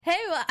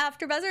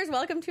AfterBuzzers.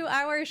 Welcome to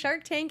our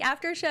Shark Tank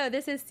After Show.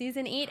 This is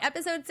Season 8,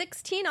 Episode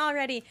 16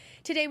 already.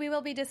 Today we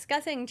will be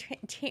discussing,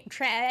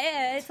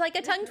 it's like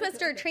a tongue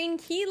twister, Train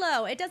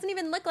Kilo. It doesn't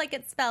even look like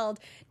it's spelled.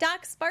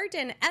 Doc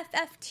Spartan,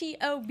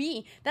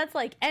 FFTOB. That's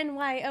like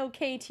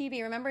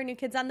NYOKTB. Remember New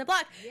Kids on the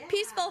Block? Yeah.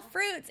 Peaceful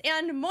Fruits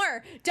and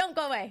more. Don't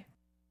go away.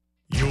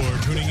 You're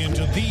tuning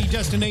into the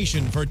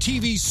destination for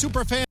TV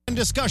superfan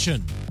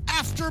discussion,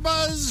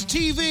 AfterBuzz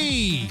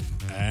TV.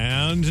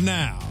 And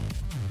now,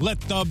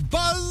 let the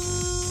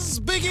buzz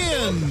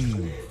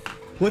begin.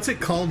 What's it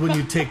called when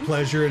you take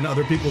pleasure in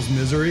other people's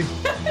misery?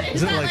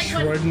 Isn't it like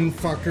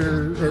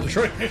Schroedenfucker? It's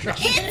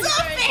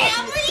a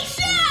family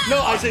show!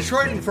 No, I say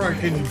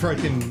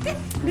Schroedenfucking.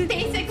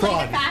 Basically,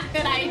 fraud. the fact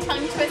that I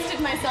tongue twisted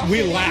myself.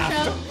 We in the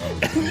laughed.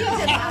 intro.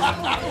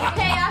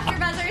 Hey,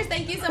 AfterBuzzers,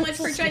 thank you so much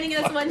for joining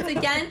us once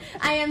again.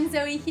 I am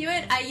Zoe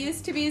Hewitt. I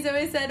used to be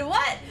Zoe Said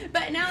What,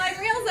 but now I'm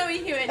real Zoe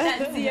Hewitt.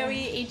 That's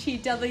Zoe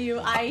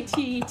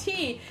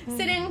Hewitt.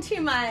 Sitting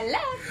to my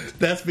left.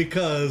 That's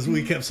because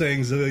we kept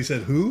saying Zoe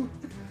said who?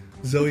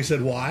 Zoe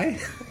said why?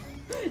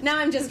 Now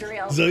I'm just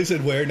real. Zoe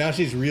said where? Now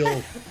she's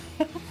real.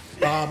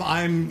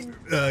 I'm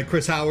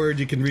Chris Howard.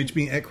 You can reach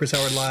me at Chris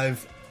Howard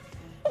Live.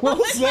 What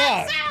was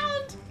that?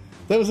 Sound?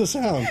 That was a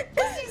sound.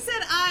 She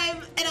said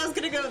and I was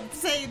going to go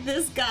say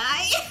this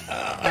guy.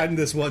 I'm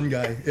this one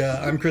guy. Yeah,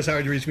 I'm Chris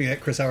Howard. You reach me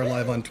at Chris Howard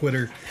Live on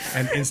Twitter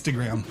and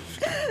Instagram.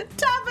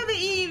 Top of the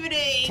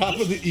evening. Top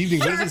of the evening.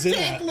 What is it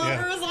in Shark that? Tank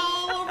lovers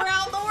all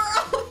around the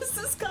world. This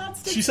is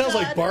constant. She sounds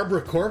like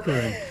Barbara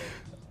Corcoran.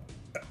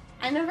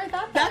 I never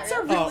thought that. That's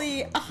a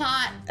really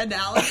hot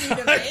analogy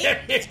to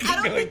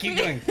make. Keep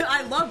going.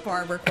 I love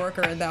Barbara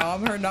Corcoran, though.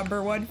 I'm her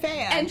number one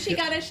fan. And she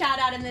got a shout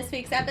out in this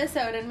week's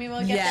episode, and we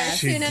will get there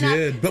She soon enough.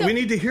 did, but we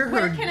need to hear her.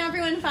 Where can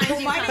everyone find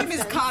you? My name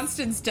is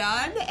Constance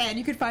Dunn, and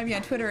you can find me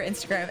on Twitter or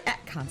Instagram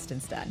at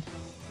Constance Dunn.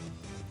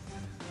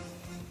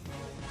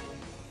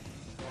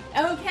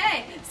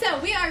 Okay,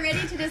 so we are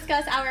ready to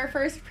discuss our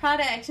first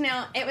product.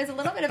 Now, it was a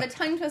little bit of a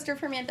tongue twister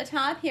for me at the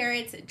top here.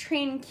 It's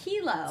Train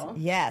Kilo.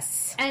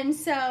 Yes. And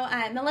so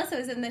Melissa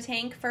was in the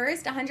tank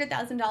first,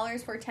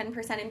 $100,000 for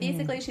 10%. And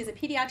basically, she's a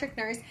pediatric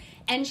nurse,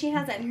 and she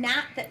has a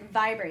mat that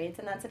vibrates,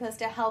 and that's supposed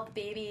to help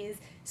babies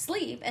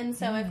sleep. And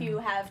so if you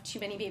have too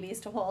many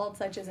babies to hold,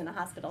 such as in a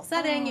hospital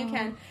setting, you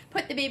can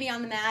put the baby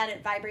on the mat,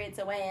 it vibrates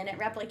away, and it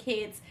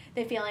replicates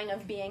the feeling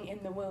of being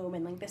in the womb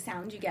and like the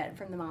sound you get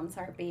from the mom's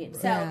heartbeat.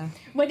 So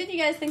what did you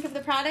guys think of the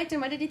product,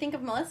 and what did you think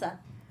of Melissa?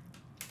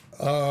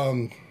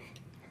 I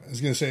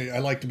was going to say, I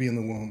like to be in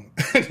the womb.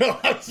 No,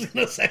 I was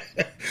going to say,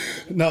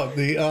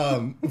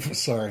 no,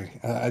 sorry.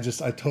 I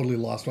totally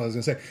lost what I was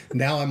going to say.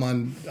 Now I'm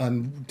on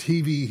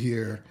TV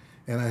here,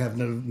 and I have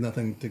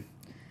nothing to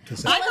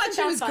say. I thought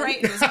she was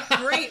great. It was a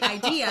great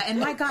idea. And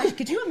my gosh,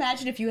 could you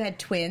imagine if you had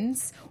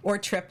twins or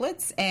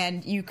triplets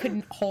and you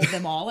couldn't hold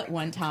them all at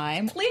one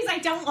time? Please, I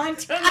don't want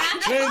to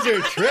imagine. Twins or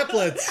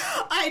triplets?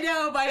 I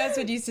know. My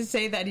husband used to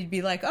say that. He'd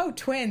be like, oh,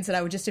 twins. And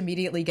I would just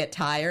immediately get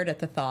tired at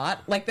the thought.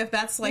 Like,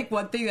 that's like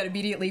one thing that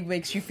immediately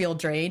makes you feel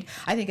drained.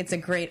 I think it's a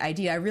great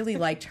idea. I really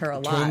liked her a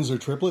lot. Twins or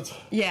triplets?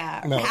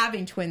 Yeah. No.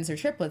 Having twins or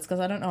triplets, because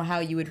I don't know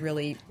how you would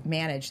really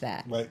manage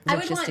that. Right. I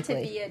would want to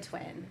be a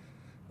twin.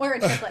 Or a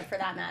triplet, for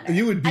that matter.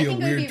 You would be a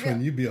weird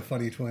twin. You'd be a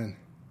funny twin.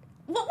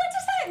 What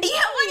does that mean?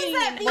 Yeah, what does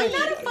that mean? I'm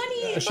not a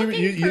funny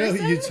looking you know,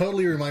 person. you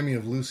totally remind me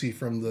of Lucy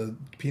from the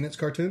Peanuts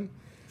cartoon.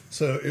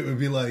 So it would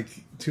be like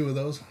two of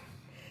those.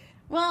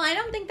 Well, I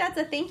don't think that's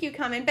a thank you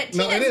comment, but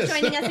No, it Tina's is.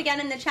 joining us again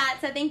in the chat,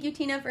 so thank you,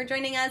 Tina, for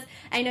joining us.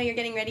 I know you're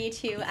getting ready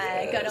to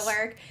go to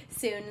work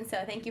soon,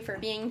 so thank you for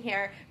being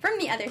here from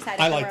the other side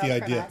of the world. I like the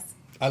from idea. us.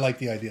 I like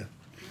the idea.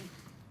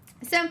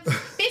 So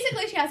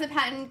basically, she has a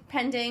patent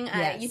pending,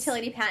 Yes.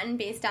 utility patent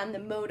based on the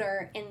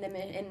motor in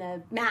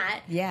the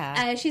mat.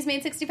 Yeah. She's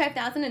made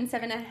 $65,000 in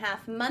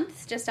 7.5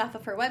 months just off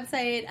of her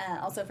website,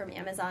 also from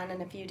Amazon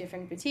and a few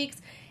different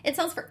boutiques. It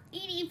sells for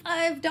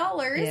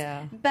 $85.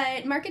 Yeah.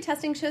 But market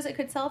testing shows it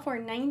could sell for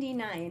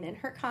 $99, and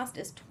her cost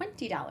is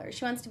 $20.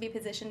 She wants to be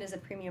positioned as a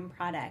premium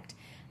product,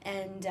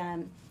 and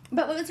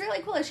but what was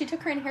really cool is she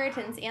took her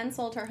inheritance and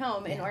sold her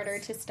home in order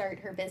to start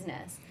her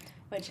business,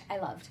 which I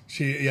loved.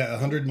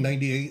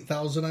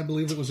 $198,000, I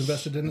believe, it was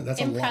invested in it. That's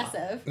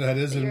Impressive. a lot. That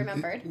is. You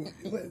remembered.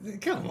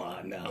 Come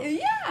on now.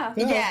 Yeah.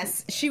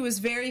 Yes, she was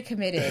very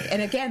committed.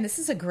 And again, this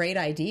is a great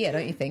idea,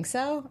 don't you think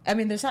so? I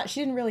mean, they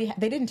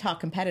didn't talk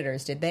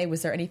competitors, did they?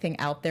 Was there anything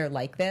out there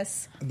like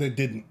this? They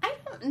didn't. I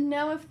don't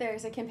know if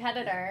there's a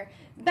competitor,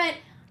 but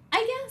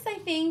I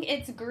think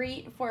it's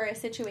great for a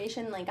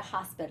situation like a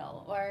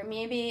hospital, or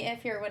maybe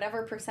if you're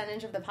whatever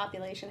percentage of the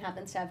population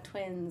happens to have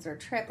twins or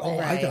triplets. Oh,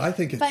 Right. I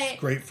think it's But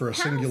great for a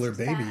past singular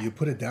baby. that- You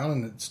put it down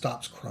and it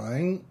stops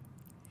crying.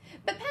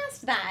 But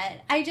past that,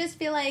 I just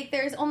feel like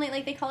there's only,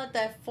 like they call it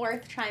the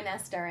fourth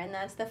trimester, and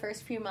that's the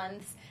first few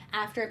months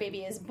after a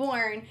baby is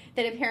born,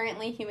 that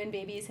apparently human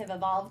babies have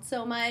evolved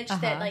so much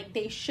that like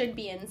they should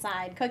be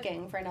inside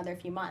cooking for another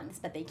few months,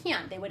 but they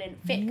can't. They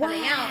wouldn't fit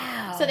coming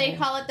out. So they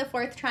call it the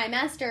fourth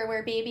trimester,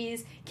 where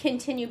babies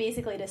continue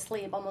basically to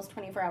sleep almost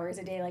 24 hours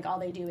a day. Like all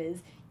they do is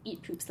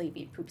eat, poop, sleep,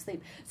 eat, poop,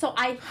 sleep. So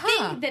I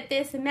think that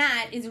this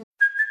mat is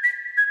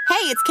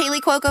Hey, it's Kaylee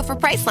Cuoco for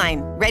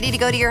Priceline. Ready to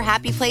go to your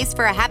happy place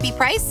for a happy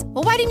price?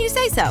 Well, why didn't you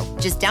say so?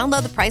 Just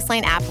download the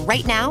Priceline app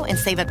right now and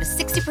save up to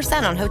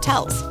 60% on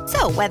hotels.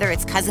 So whether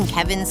it's Cousin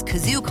Kevin's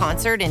Kazoo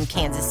Concert in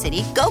Kansas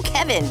City, go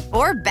Kevin,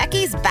 or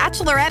Becky's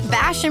Bachelorette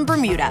Bash in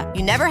Bermuda,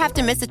 you never have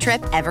to miss a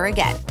trip ever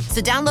again.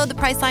 So download the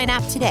Priceline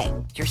app today.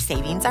 Your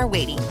savings are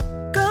waiting.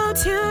 Go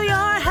to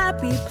your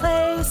happy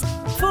place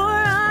for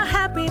a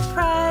happy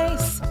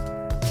price.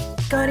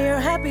 Go to your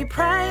happy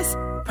price,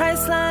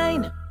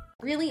 Priceline.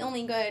 Really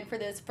only good for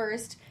those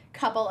first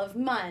couple of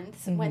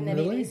months when the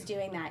baby's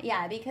doing that.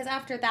 Yeah, because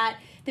after that,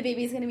 the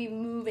baby's going to be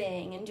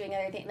moving and doing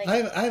other things. Like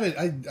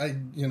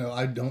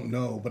I don't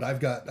know, but I've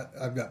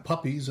got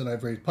puppies and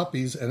I've raised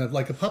puppies, and I'd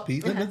like a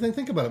puppy. Then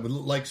think about it. It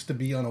likes to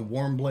be on a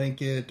warm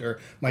blanket, or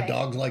my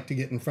dogs like to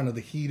get in front of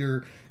the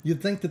heater.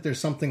 You'd think that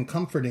there's something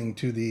comforting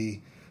to the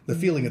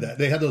feeling of that.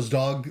 They have those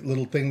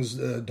little things,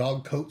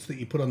 dog coats that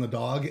you put on the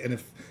dog, and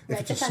if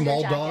it's a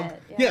small dog,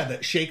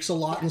 that shakes a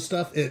lot and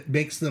stuff, it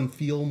makes them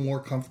feel more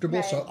comfortable.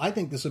 Right. So I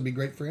think this would be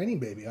great for any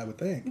baby, I would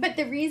think. But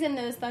the reason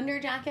those Thunder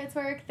jackets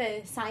work,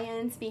 the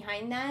science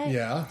behind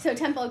that, so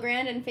Temple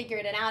Grandin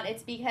figured it out,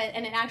 it's because,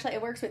 and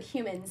it works with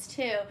humans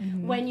too,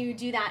 when you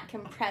do that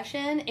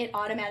compression, it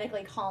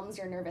automatically calms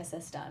your nervous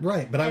system.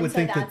 Right, but I would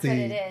think that's what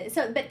it is.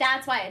 But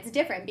that's why it's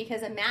different,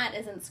 because a mat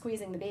isn't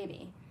squeezing the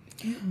baby.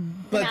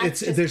 But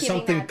there's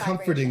something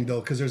comforting though,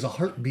 because there's a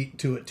heartbeat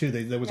to it too.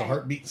 There was a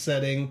heartbeat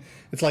setting.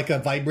 It's like a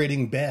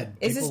vibrating bed.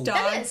 Is this dog?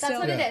 That's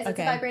what it is. It's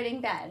a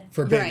vibrating bed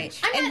for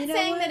babies. I'm not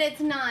saying that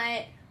it's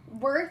not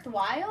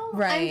worthwhile.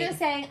 Right. I'm just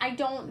saying I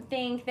don't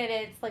think that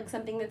it's like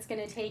something that's going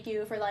to take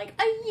you for like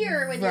a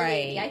year with your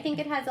baby. I think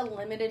it has a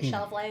limited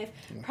shelf life,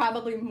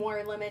 probably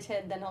more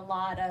limited than a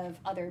lot of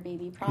other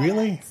baby products.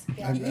 Really?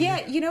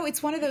 Yeah,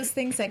 it's one of those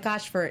things that,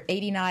 gosh, for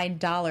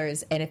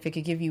 $89, and if it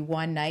could give you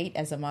one night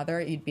as a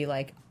mother, you'd be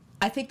like,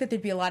 I think that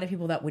there'd be a lot of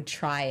people that would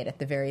try it at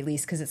the very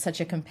least, because it's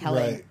such a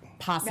compelling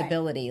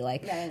possibility.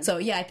 So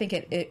yeah, I think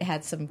it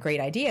had some great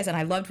ideas, and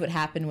I loved what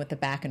happened with the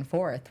back and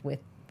forth with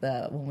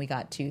when we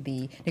got to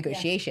the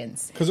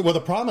negotiations. Because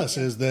the promise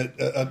is that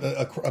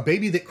a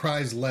baby that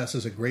cries less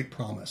is a great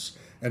promise.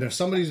 And if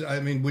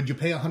would you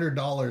pay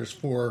 $100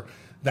 for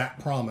that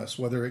promise,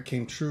 whether it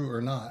came true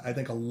or not? I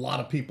think a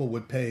lot of people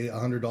would pay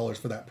 $100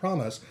 for that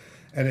promise.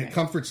 And it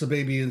comforts the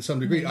baby in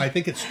some degree. I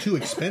think it's too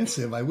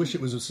expensive. I wish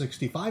it was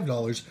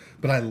 $65,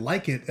 but I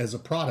like it as a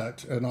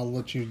product, and I'll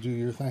let you do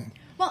your thing.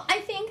 Well, I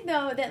think,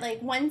 though, that,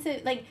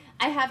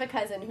 I have a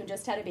cousin who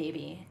just had a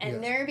baby,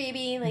 and their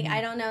baby,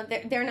 I don't know,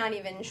 they're not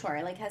even sure,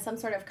 has some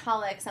sort of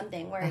colic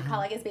something, where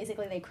colic is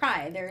basically they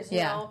cry. There's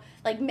no,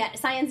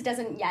 science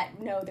doesn't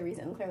yet know the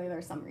reason. Clearly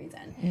there's some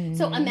reason.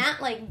 So a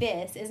mat like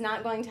this is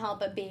not going to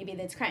help a baby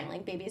that's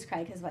crying. Babies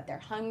cry because they're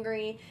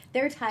hungry,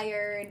 they're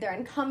tired, they're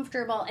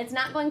uncomfortable. It's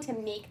not going to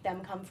make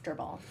them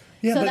comfortable.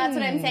 Yeah, so that's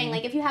what I'm saying.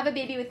 If you have a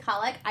baby with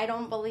colic, I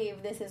don't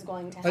believe this is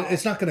going to help.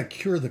 It's not going to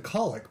cure the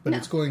colic, but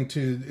it's going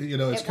to,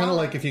 it's kind of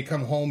like if you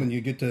come home and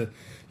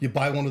you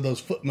buy one of those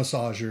foot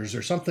massagers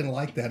or something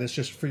like that. It's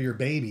just for your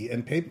baby,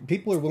 and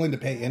people are willing to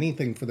pay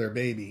anything for their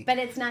baby. But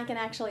it's not going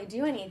to actually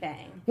do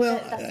anything. Well,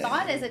 the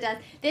thought is it does.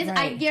 This,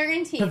 I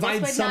guarantee, this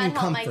would not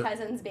help my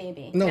cousin's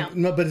baby.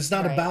 No, but it's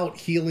not about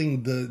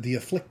healing the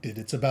afflicted.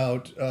 It's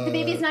about the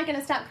baby's not going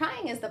to stop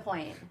crying. Is the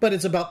point? But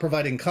it's about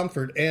providing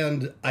comfort,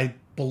 and I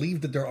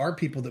believe that there are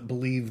people that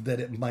believe that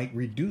it might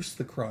reduce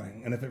the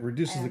crying, and if it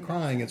reduces the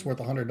crying, it's worth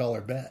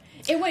 $100 bet.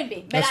 It would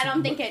be, but I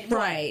don't think it would.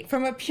 Right.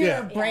 From a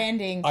pure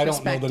branding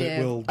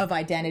perspective of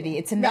identity,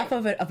 it's enough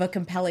of a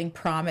compelling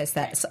promise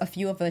that a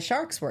few of the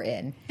sharks were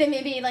in. Then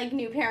maybe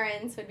new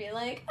parents would be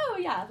like, oh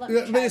yeah, let me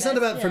try but it's not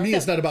about, for me,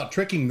 it's not about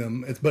tricking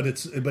them, but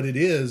it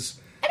is.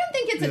 I don't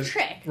think it's a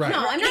trick. Right. No,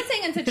 I'm not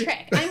saying it's a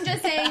trick. I'm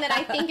just saying that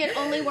I think it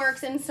only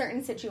works in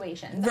certain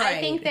situations. Right. I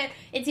think that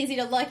it's easy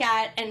to look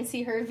at and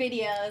see her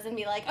videos and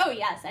be like, oh,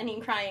 yes, any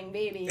crying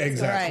baby.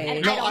 Exactly.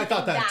 Right. No, I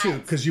thought that too,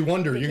 because you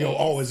wonder,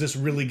 is this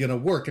really going to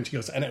work? And she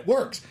goes, and it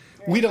works.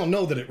 Right. We don't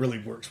know that it really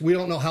works. We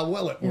don't know how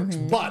well it works.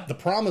 But the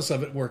promise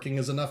of it working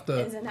is enough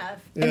to... Is enough.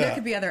 Yeah. And there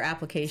could be other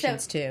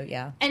applications too,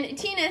 yeah. And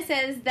Tina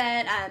says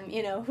that,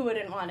 who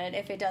wouldn't want it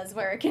if it does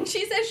work? And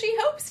she says she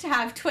hopes to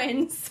have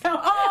twins. So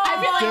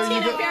I feel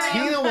like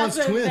Tina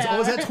wants twins.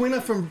 Oh, is that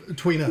Twina from...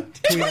 Twina.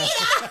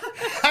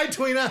 Hi,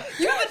 Twina.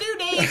 You have a new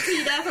name,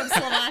 Tina, from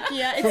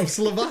Slovakia. From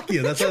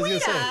Slovakia. That's what I was going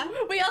to say.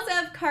 We also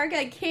have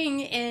Karga King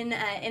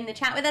in the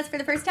chat with us for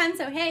the first time.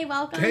 So, hey,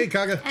 welcome. Hey,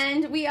 Karga.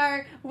 And we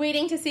are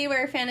waiting to see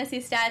where Fantasy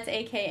Stats,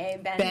 a.k.a.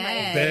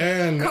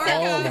 Ben.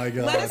 Karga, oh, my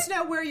God. Let us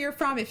know where you're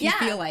from if you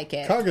feel like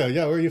it. Karga,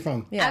 where are you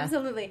from? Yeah.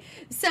 Absolutely.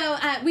 So,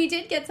 we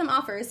did get some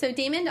offers. So,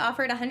 Damon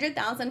offered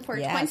 $100,000 for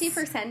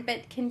 20%,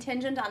 but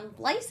contingent on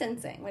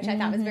licensing, which I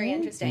thought was very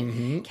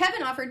interesting.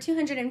 Kevin offered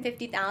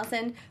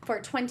 $250,000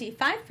 for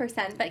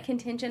 25%, but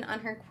contingent on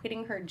her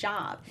quitting her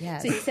job.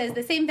 Yes. So, he says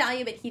the same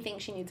value, but he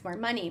thinks she needs more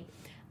money.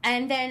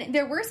 And then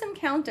there were some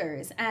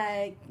counters.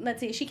 Let's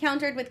see. She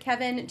countered with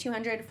Kevin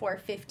 $200,000 for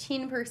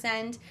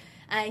 15%.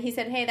 He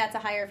said, hey, that's a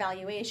higher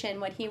valuation.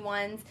 What he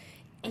wants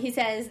he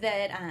says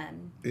that,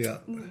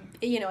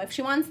 if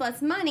she wants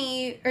less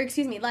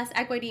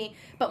equity,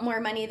 but more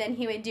money, then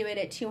he would do it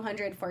at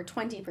 $200 for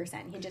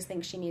 20%. He just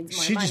thinks she needs more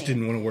money. She just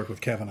didn't want to work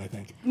with Kevin, I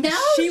think. No,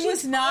 she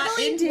was not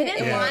totally into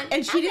didn't it. want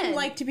And she Kevin. didn't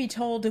like to be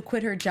told to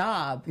quit her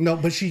job. No,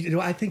 but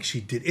I think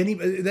she did.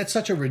 That's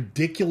such a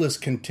ridiculous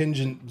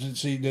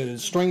contingency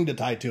string to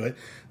tie to it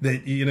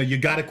that, you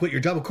got to quit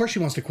your job. Of course she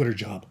wants to quit her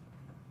job.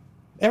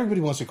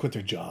 Everybody wants to quit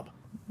their job.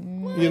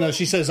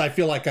 She says, I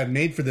feel like I'm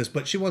made for this,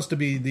 but she wants to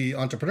be the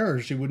entrepreneur.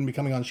 She wouldn't be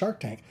coming on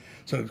Shark Tank.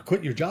 So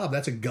quit your job,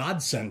 that's a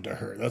godsend to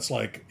her. That's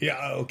like,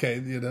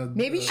 okay,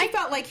 Maybe she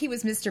felt like he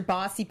was Mr.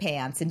 Bossy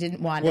Pants and didn't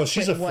want Well, to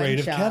she's quit afraid one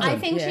of job. Kevin. I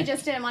think she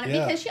just didn't want it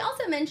Yeah. because she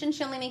also mentioned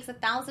she only makes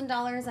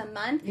 $1,000 a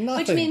month, which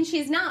Nothing. means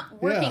she's not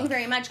working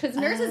very much because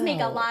nurses make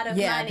a lot of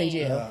Yeah, money. they do.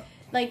 Yeah.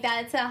 Like,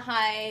 that's a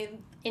high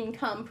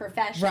income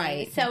profession.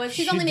 Right. So if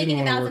she's She only making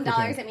didn't wanna work with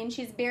 $1,000, him. I mean,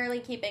 she's barely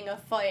keeping a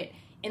foot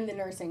in the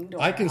nursing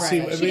door. I can see.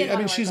 She didn't I wanna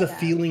mean, she's work a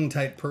with him. feeling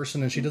type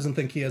person, and she doesn't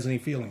think he has any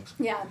feelings.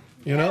 Yeah.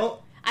 You know?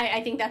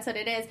 I think that's what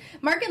it is.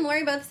 Mark and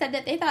Lori both said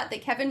that they thought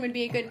that Kevin would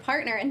be a good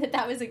partner and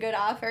that was a good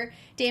offer.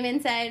 Damon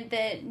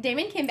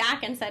came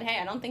back and said, hey,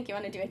 I don't think you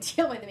want to do a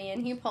deal with me.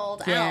 And he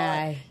pulled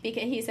out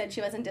because he said she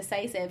wasn't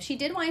decisive. She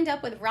did wind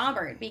up with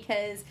Robert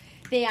because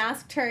they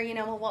asked her,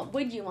 well, what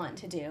would you want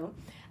to do?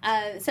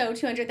 So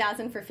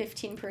 $200,000 for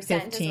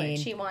 15% is what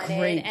she wanted.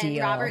 Great and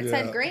deal. Robert Yeah.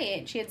 said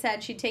great. She had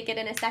said she'd take it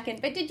in a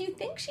second. But did you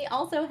think she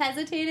also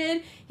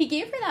hesitated? He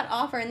gave her that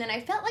offer, and then I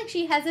felt like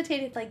she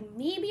hesitated, like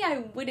maybe I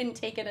wouldn't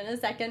take it in a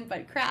second,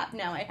 but crap,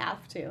 now I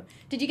have to.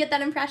 Did you get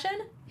that impression?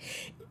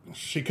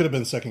 She could have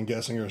been second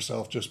guessing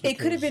herself just because. It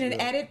could have been an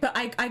edit, but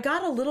I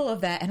got a little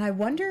of that, and I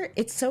wonder,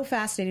 it's so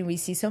fascinating. We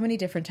see so many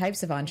different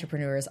types of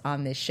entrepreneurs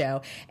on this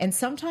show, and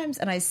sometimes,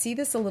 and I see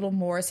this a little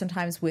more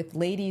sometimes with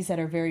ladies that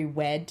are very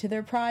wed to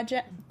their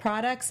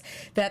products,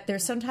 that there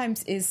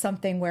sometimes is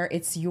something where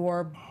it's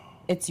your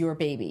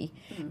baby,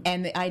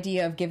 and the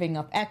idea of giving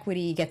up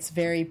equity gets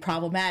very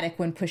problematic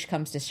when push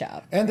comes to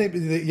shove. And they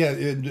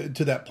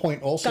to that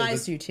point also,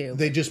 Guys do too.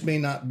 They just may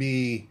not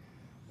be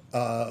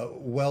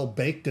well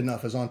baked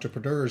enough as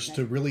entrepreneurs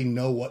to really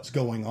know what's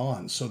going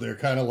on. So they're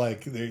kind of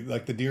like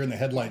the deer in the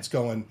headlights,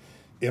 going,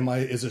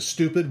 is it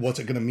stupid? What's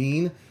it going to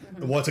mean?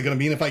 What's it going to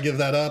mean if I give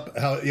that up?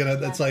 How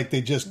that's like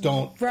they just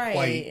don't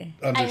quite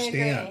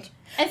understand.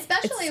 I agree.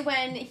 Especially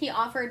when he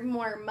offered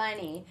more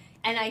money.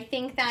 And I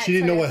think that She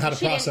didn't know how to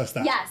process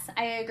that. Yes,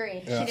 I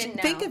agree. Yeah. She didn't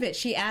know. Think of it.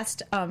 She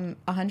asked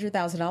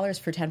 $100,000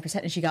 for 10%,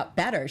 and she got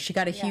better. She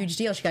got a huge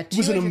deal. She got It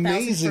was an $200,000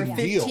 amazing for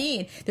deal.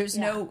 15. There's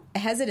no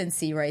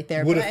hesitancy right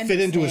there. Would but have I fit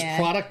into his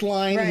understand. product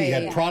line. Right. He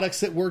had products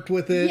that worked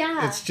with it.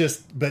 Yeah. It's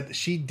just, but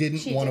she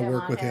didn't want to didn't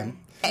work want with him. him.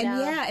 And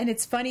No. and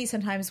it's funny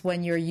sometimes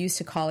when you're used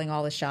to calling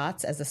all the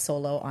shots as a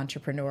solo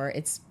entrepreneur,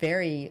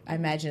 I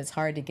imagine it's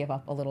hard to give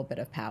up a little bit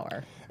of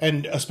power.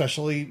 And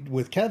especially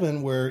with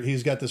Kevin, where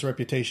he's got this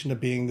reputation of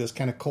being this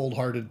kind of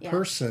cold-hearted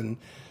person,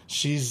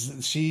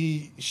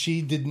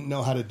 she didn't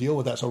know how to deal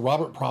with that. So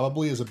Robert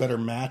probably is a better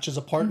match as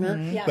a partner,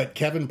 Yeah. but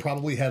Kevin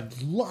probably had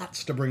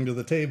lots to bring to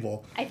the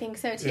table. I think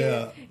so too.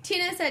 Yeah.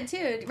 Tina said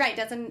too. Right?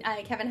 Doesn't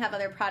Kevin have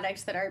other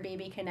products that are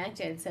baby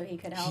connected, so he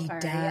could help He her?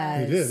 does. Yeah.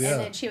 He did, yeah.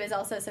 And then she was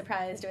also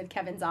surprised with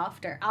Kevin's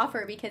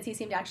offer because he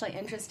seemed actually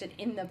interested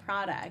in the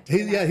product.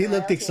 He And that's looked the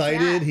royalties.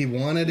 excited. Yeah. He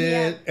wanted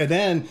it. Yeah. And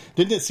then,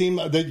 didn't it seem,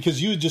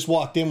 because you just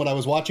walked in when I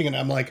was watching it, and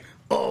I'm like,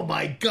 oh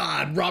my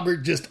God,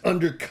 Robert just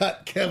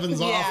undercut Kevin's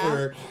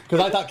offer.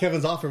 Because I thought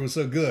Kevin's offer was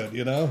so good,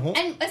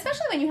 And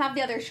especially when you have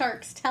the other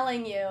sharks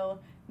telling you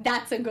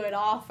that's a good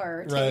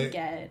offer, take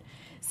it.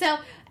 So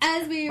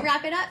as we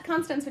wrap it up,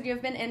 Constance, would you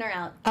have been in or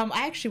out?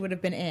 I actually would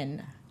have been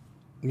in.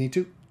 Me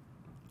too.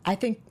 I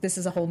think this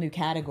is a whole new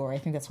category. I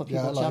think that's what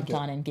Yeah, I people like jumped it.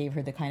 on and gave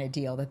her the kind of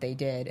deal that they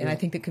did. And I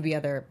think there could be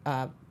other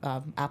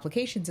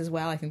applications as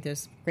well. I think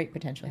there's great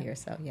potential here.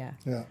 So, yeah.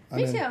 Yeah.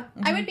 Me too.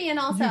 I would be in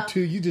also. You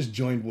too. You just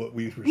joined what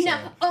we were saying.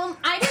 No,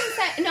 I didn't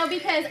say no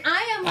because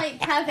I am like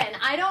Kevin.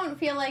 I don't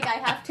feel like I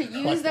have to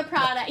use the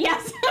product.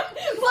 Yes,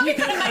 let me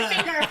put in my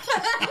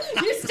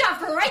finger. You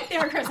stop right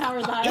there, Chris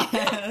Howard.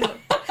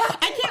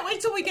 I can't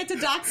wait till we get to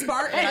Doc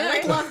Spartan.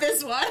 I love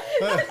this one.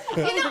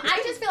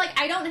 I just feel like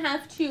I don't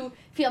have to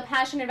feel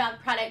passionate about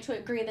the product to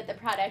agree that the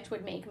product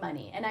would make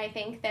money. And I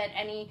think that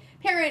any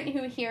parent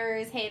who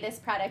hears, hey, this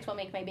product will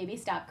make my baby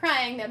stop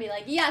crying, they'll be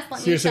like, yes, let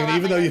So me you're saying sell out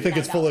even my though you think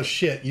it's full $99. of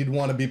shit, you'd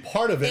want to be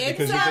part of it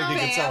because you think you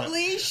can sell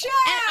it. show.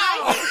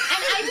 And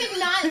I did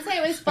not say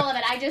it was full of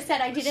it. I just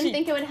said I didn't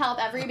think it would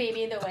help every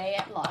baby the way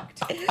it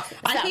looked.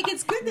 I So, think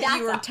it's good that that's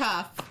you were all.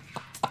 tough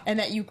and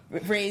that you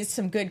raised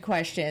some good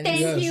questions.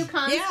 Thank Yes. you,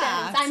 Constance.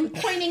 Yeah. I'm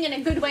pointing in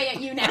a good way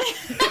at you now.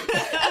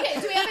 Okay,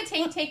 do we have a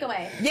tank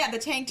takeaway? Yeah, the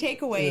tank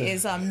takeaway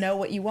is know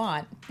what you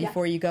want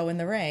before you go in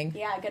the ring.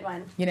 Yeah, good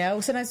one. You know,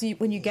 sometimes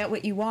when you get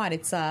what you want,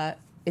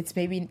 it's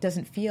maybe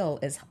doesn't feel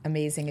as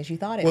amazing as you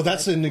thought it Well, would.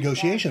 that's a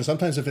negotiation.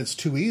 Sometimes if it's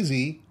too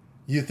easy,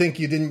 you think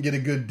you didn't get a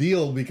good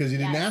deal because you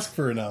didn't Yes. ask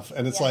for enough.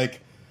 And it's Yeah. like,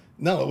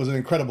 No, it was an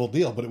incredible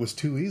deal, but it was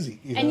too easy.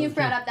 And you've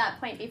brought up that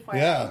point before.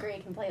 Yeah. I agree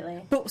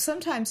completely. But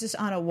sometimes, just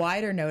on a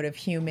wider note of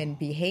human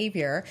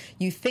behavior,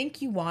 you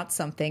think you want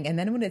something, and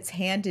then when it's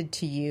handed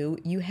to you,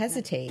 you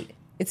hesitate.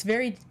 It's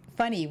very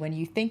funny when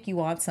you think you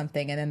want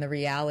something and then the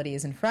reality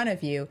is in front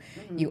of you.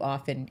 You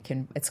often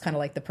can. It's kind of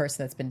like the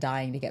person that's been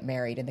dying to get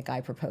married, and the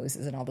guy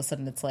proposes, and all of a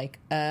sudden it's like,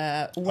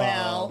 so what in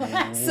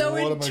am I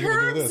gonna do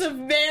terms this? of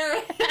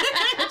marriage,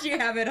 you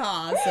have it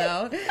all.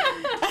 So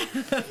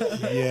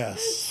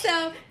Yes.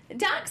 So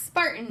Doc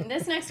Spartan,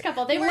 this next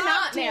couple, they were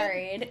not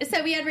married.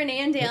 So we had Renee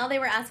and Dale. They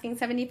were asking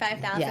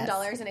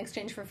 $75,000 in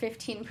exchange for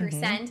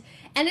 15%.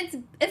 And it's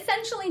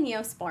essentially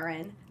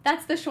Neosporin.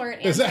 That's the short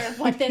answer of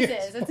what this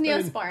is. It's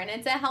Neosporin.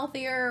 It's a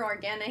healthier,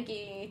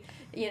 organic-y,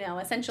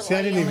 essential See,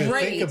 I didn't even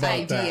Great think about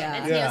idea.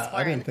 that. It's Yeah, Neosporin.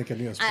 I didn't think of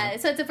Neosporin.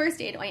 So it's a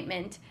first aid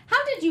ointment. How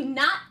did you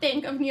not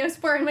think of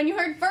Neosporin when you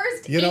heard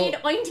first aid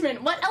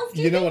ointment? What else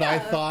do you think what of? I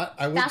thought?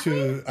 I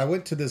Vaseline?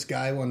 went to this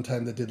guy one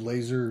time that did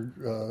laser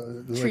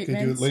like they do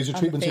Treatments laser on the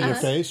treatments in your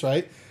face. face,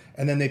 right?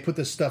 And then they put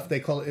this stuff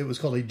it was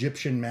called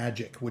Egyptian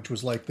magic, which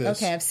was like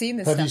this. okay, I've seen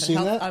this Have stuff. you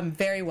seen that? I'm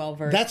very well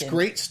versed. That's in.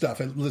 great stuff.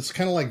 It's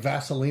kind of like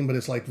Vaseline, but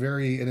it's like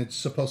and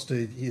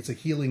it's a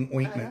healing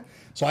ointment.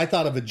 So I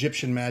thought of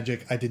Egyptian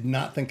magic. I did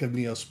not think of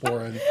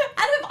Neosporin.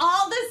 Out of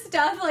all this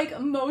stuff,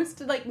 most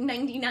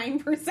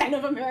 99%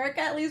 of America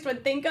at least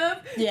would think of,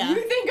 Yeah. you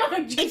think of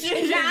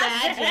Egyptian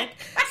magic.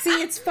 See,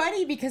 it's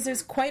funny because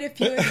there's quite a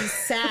few of these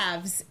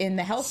salves in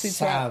the health food.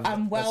 So Salve.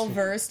 I'm well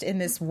versed in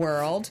this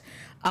world.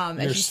 As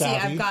You're you see,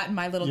 savvy? I've got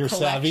my little You're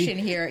collection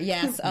savvy? here.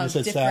 Yes, of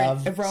said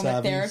different salve,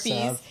 aromatherapies.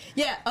 salve.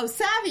 Yeah. Oh,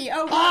 savvy.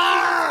 Oh,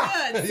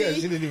 good. Yeah, See?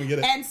 she didn't even get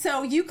it. And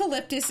so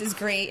eucalyptus is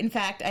great. In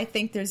fact, I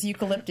think there's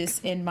eucalyptus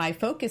in my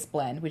Focus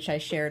blend, which I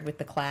shared with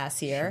the class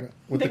here.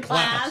 With The the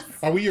class.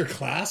 class. Are we your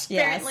class?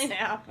 Yes. Apparently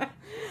now.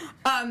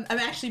 I've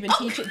actually been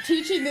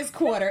teaching this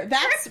quarter.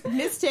 That's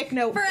Mystic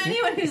Note. For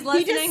anyone who's He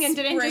listening just and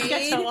didn't just get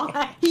to sprayed-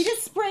 watch. He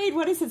just sprayed,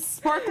 what is it,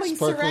 Sparkling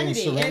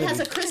Serenity. And it has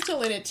a Serenity.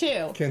 crystal in it,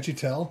 too. Can't you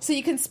tell? So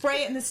you can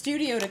spray it in the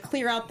studio to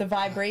clear out the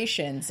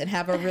vibrations and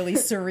have a really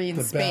serene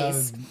The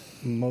space. bad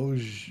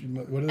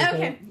moj. What are they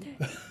Okay.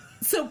 called?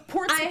 So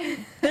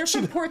they're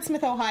from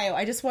Portsmouth, Ohio.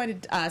 I just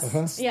wanted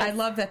Yes. I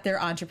love that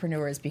they're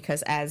entrepreneurs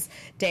because, as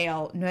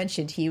Dale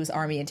mentioned, he was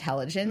Army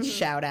intelligence.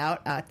 Shout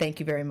out. Thank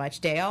you very much,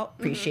 Dale.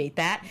 Appreciate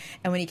that.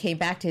 And when he came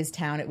back to his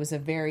town, it was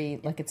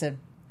it's a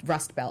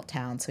Rust Belt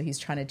town. So he's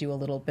trying to do a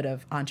little bit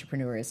of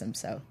entrepreneurism.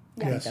 So I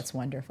think Yes. that's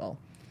wonderful.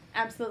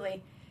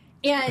 Absolutely.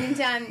 And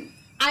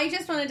I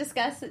just want to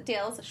discuss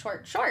Dale's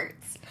short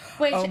shorts.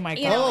 Which, Oh my if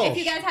you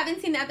gosh. guys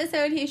haven't seen the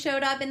episode, he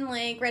showed up in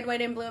red,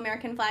 white, and blue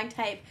American flag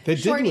type They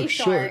did shorty look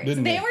short, shorts.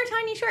 didn't they? They were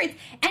tiny shorts.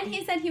 And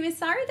he said he was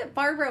sorry that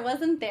Barbara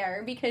wasn't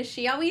there because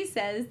she always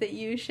says that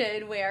you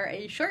should wear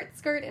a short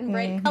skirt in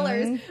bright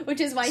colors,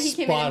 which is why he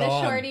came Spot in the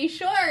on. shorty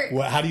short.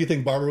 Well, how do you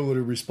think Barbara would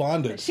have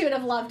responded? She would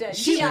have loved it.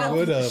 She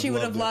would have She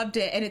would have loved loved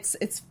it, and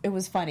it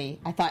was funny.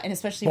 I thought, and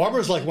especially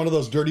Barbara's like one of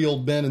those dirty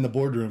old men in the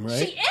boardroom,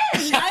 right? She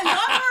is! I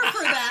love her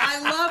for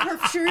that. I love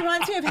her. She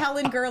reminds me of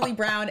Helen Gurley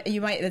Brown.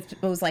 It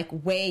was like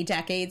way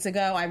decades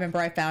ago. I remember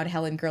I found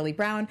Helen Gurley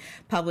Brown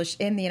published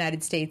in the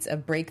United States a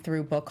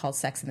breakthrough book called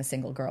Sex and the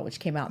Single Girl, which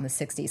came out in the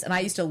 60s. And I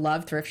used to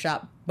love thrift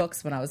shop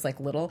books when I was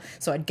little.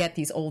 So I'd get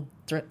these old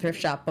thrift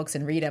shop books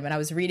and read them. And I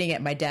was reading it.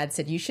 And my dad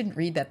said, "You shouldn't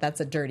read that. That's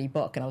a dirty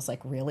book." And I was like,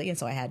 "Really?" And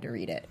so I had to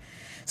read it.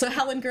 So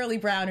Helen Gurley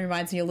Brown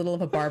reminds me a little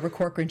of a Barbara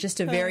Corcoran, just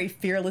a very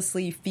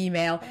fearlessly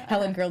female.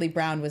 Helen Gurley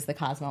Brown was the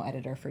Cosmo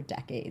editor for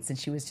decades. And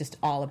she was just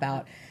all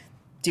about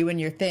doing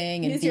your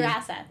thing and Use your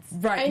assets.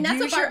 Right, I mean,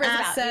 that's use what your Barbara's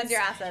about. assets. Use your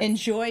assets.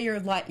 Enjoy your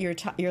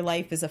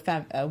life as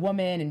a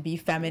woman and be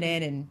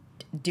feminine and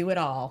do it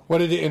all. What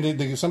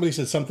did somebody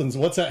said something's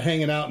what's that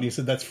hanging out, and he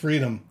said that's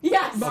freedom.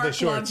 Yes. Mark Loved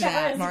shorts. That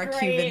that. was Mark great.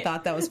 Cuban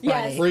thought that was funny.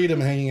 Yes. Freedom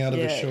hanging out of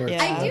his Yeah, shorts.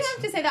 yeah. I do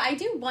have to say that I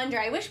do wonder.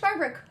 I wish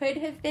Barbara could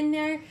have been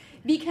there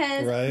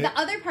because Right. the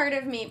other part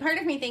of me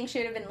thinks she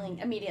would have been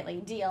immediately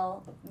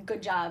Deal.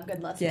 Good job,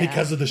 good listening. Yeah.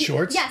 Because of the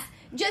shorts? Yes,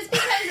 just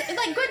because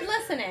good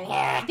listening.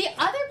 The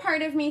other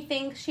part of me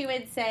thinks she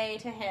would say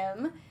to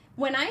him,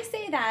 "When I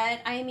say that,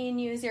 I mean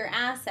use your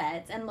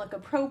assets and look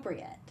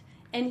appropriate."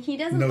 And he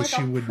doesn't No, look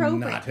she would appropriate.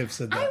 not have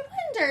said that. I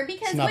wonder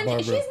because It's not when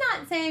Barbara. she's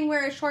not saying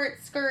wear a short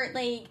skirt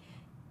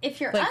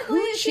if you're Like ugly,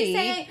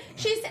 hoochie.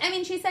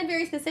 she said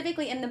very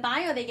specifically in the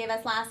bio they gave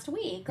us last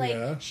week,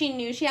 Yeah. she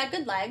knew she had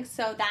good legs,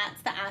 so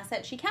that's the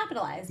asset she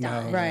capitalized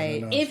on.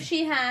 Right. If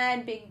she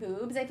had big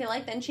boobs, I feel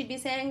like then she'd be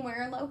saying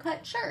wear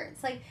low-cut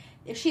shirts.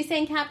 If she's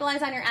saying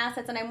capitalize on your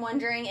assets, and I'm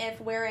wondering if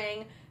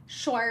wearing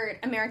short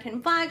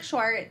American flag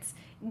shorts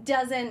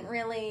doesn't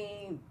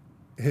really...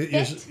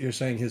 You're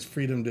saying his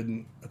freedom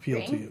didn't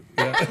appeal to Ring? you.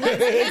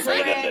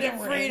 Yeah.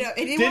 Freedom.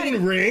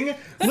 Didn't ring?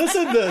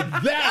 Listen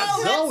to that,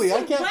 Oh, Zoe.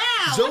 that's- I can't.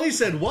 wow. Zoe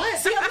said what?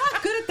 See, I'm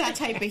not good at that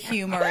type of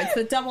humor. It's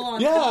the double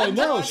on. Yeah, I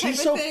know. type She's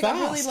of so thing. I'm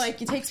really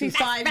fast. it takes me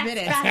 5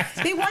 minutes.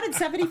 They wanted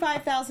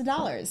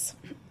 $75,000.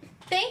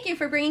 Thank you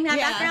for bringing that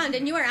Yeah. back around,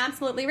 and you are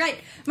absolutely right.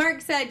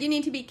 Mark said you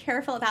need to be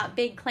careful about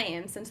big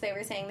claims, since they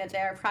were saying that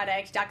their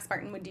product, Doc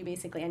Spartan, would do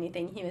basically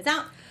anything he was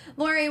out.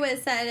 Lori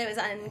said it was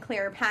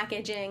unclear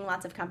packaging,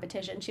 lots of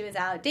competition. She was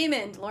out.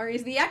 Damon,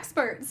 Lori's the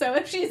expert, so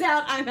if she's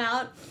out, I'm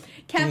out.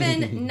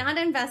 Kevin, not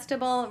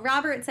investable.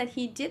 Robert said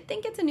he did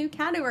think it's a new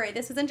category.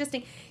 This was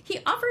interesting. He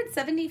offered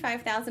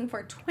 $75,000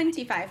 for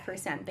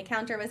 25%. The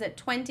counter was at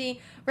 20.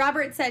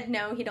 Robert said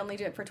no, he'd only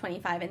do it for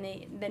 25,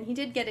 and then he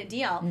did get a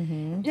deal.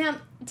 Now,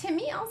 to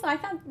me also, I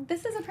thought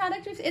this is a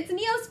product. It's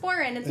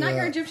Neosporin. It's not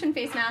your Egyptian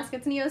face mask.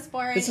 It's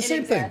Neosporin. It's the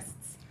same exists.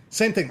 thing.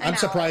 Same thing. I'm out,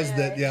 surprised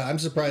anyway. I'm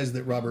surprised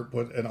that Robert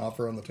put an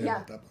offer on the table Yeah.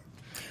 at that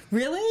point.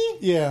 Really?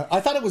 Yeah,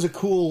 I thought it was a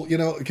cool,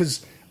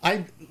 because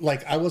I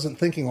wasn't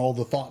thinking all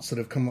the thoughts that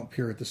have come up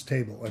here at this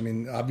table. I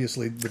mean,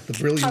 obviously, with the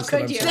brilliance How that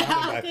I'm could you? surrounded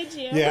How by. could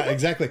you? Yeah,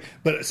 exactly.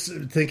 But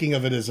thinking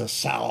of it as a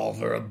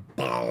salve or a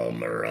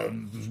balm or a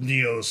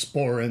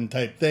Neosporin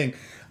type thing,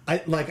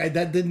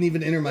 that didn't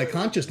even enter my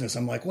consciousness.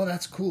 I'm like, well,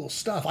 that's cool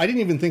stuff. I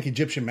didn't even think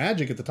Egyptian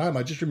magic at the time.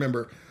 I just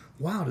remember,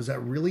 wow, does that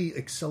really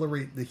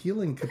accelerate the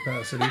healing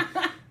capacity?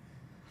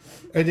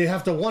 And you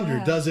have to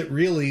wonder, does it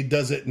really,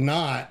 does it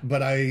not?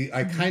 But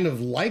I kind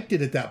of liked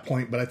it at that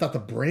point, but I thought the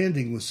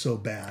branding was so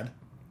bad.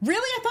 Really?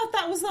 I thought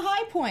that was the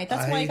high point.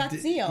 That's why I got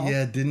Zeal.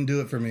 Yeah, it didn't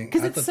do it for me.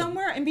 Because I it's thought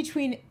somewhere in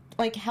between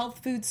like health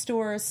food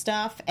store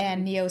stuff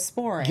and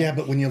Neosporin. Yeah,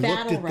 but when you looked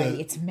Battle at Ray, the-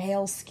 it's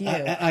male skew.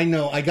 I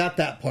know, I got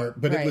that part,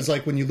 but it was Right.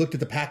 like when you looked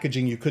at the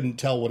packaging, you couldn't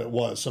tell what it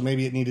was. So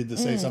maybe it needed to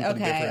say something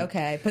different.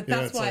 Okay. But Yeah,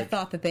 that's it's why I like-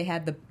 thought that they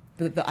had the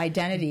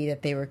identity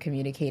that they were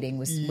communicating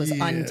was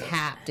Yeah.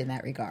 untapped in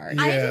that regard.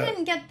 Yeah. I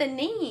didn't get the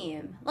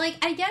name. Like,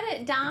 I get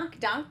it,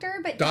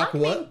 Doctor, but Doc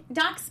what?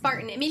 Doc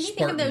Spartan. It made me think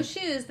Spartan. of those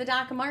shoes, the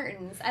Doc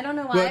Martens. I don't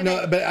know why. Well,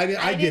 no, but I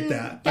get didn't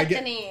that. Get I get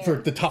the name. for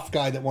the tough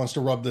guy that wants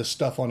to rub this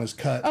stuff on his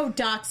cut. Oh,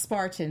 Doc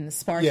Spartan. The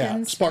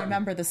Spartans. Spartan.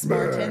 Remember the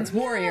Spartans?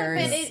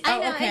 Warriors. but I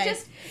know, it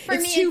just- for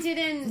it's me, too it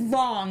didn't-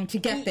 long to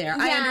get there.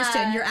 I Yeah.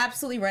 understand. You're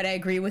absolutely right. I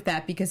agree with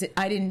that because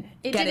I didn't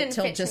It get didn't it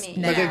till fit to just me.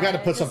 now. But they've got to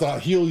Yeah, put it something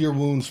out, heal your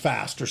wounds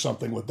fast or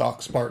something with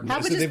Doc Spartan. How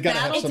about So just they've got to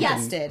have battle something.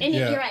 tested?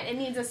 You're Yeah. right. It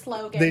needs a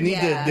slogan. They need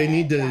Yeah. to. They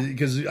need to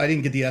because I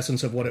didn't get the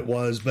essence of what it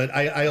was, but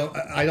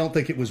I don't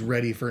think it was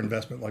ready for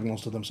investment like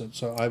most of them said.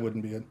 So I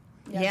wouldn't be in.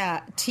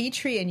 Yeah, tea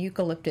tree and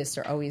eucalyptus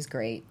are always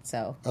great.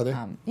 So, Are they?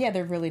 Yeah,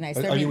 they're really nice.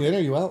 Are you in? Or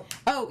are you out?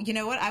 Oh, you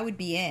know what? I would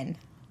be in.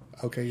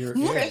 Okay, you're.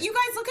 Look yeah. at you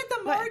guys! Look at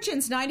the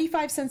margins.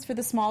 95 cents for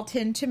the small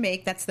tin to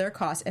make. That's their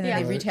cost, and then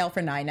Yeah. they retail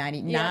for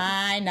 $9.99.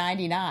 Yeah.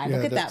 $9.99. Yeah,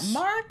 Look at that that's-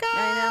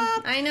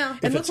 markup. I know.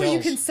 And If look it where you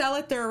sells. can sell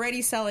it. They're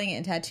already selling it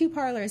in tattoo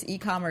parlors,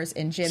 e-commerce,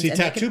 and gyms. See, and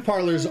they tattoo can-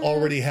 parlors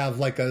already have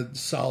like a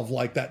salve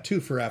like that too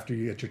for after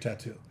you get your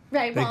tattoo.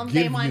 Right. Well, give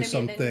they you want to be the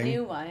something.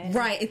 new one.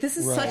 Right. This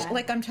is Right. such,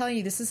 like I'm telling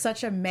you, this is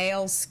such a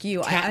male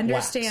skew. Cat I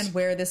understand wax.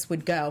 where this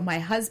would go. My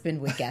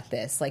husband would get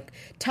this. Like,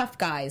 tough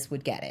guys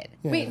would get it.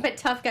 Wait, but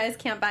tough guys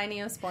can't buy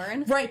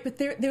Neosporin? Right, but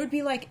there would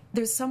be like,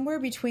 there's somewhere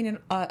between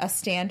a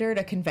standard,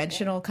 a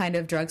conventional kind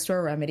of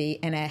drugstore remedy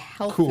and a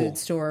health Cool. food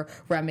store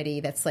remedy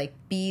that's like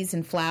bees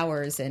and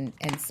flowers and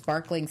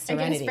sparkling Are you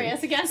going to serenity. spray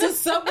us again? So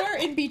somewhere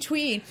in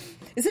between.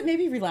 Is it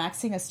maybe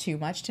relaxing us too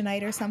much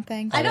tonight or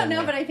something? I don't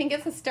know, but I think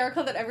it's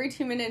hysterical that every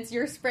 2 minutes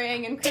you're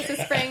spraying and Chris is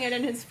spraying it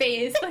in his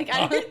face. Like,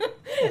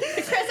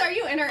 Chris, are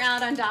you in or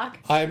out on Doc?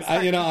 I'm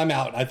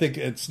out. I think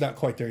it's not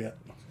quite there yet.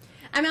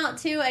 I'm out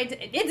too.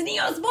 It's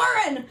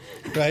Neosporin!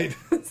 Right?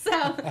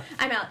 So,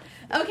 I'm out.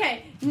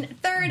 Okay,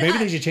 third Maybe up.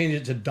 they should change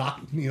it to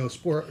Doc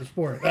Neosporin.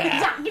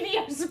 Doc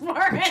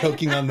Neosporin.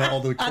 Choking on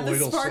all the On the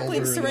colloidal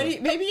sparkling silver. serenity.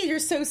 Maybe you're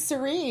so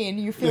serene,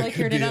 you feel That like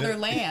you're in could be another it.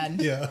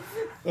 land. Yeah.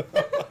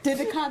 Did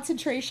the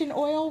concentration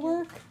oil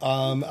work?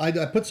 I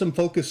put some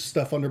focus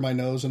stuff under my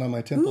nose and on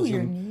my temples. Ooh, your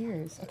and,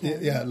 ears. Okay.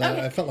 yeah,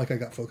 Okay. I felt like I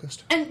got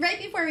focused. And right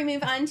before we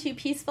move on to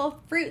Peaceful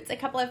Fruits, a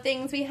couple of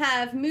things. We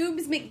have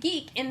Moobs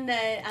McGeek in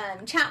the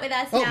chat with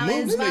us Oh, now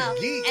Moobs as well.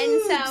 McGeek.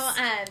 And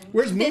so,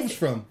 Where's this- Moobs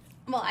from?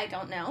 Well, I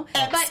don't know.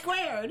 X But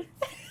squared.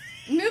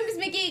 Moobs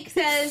McGeek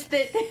says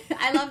that,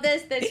 I love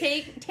this, the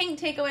tank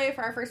takeaway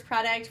for our first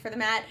product for the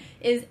mat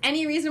is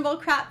any reasonable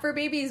crap for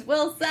babies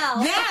will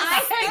sell. Yes,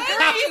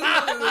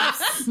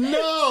 I agree.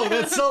 No,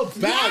 that's so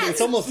bad.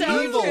 It's almost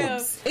so evil. true.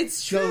 It's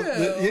So, true.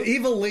 the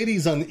evil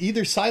ladies on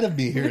either side of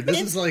me here.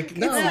 This is like,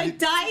 no. It's like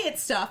diet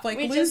stuff, like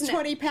We lose just-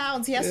 20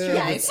 pounds Yeah, yesterday.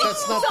 but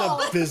that's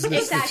not the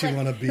business that Exactly. you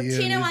want to be in.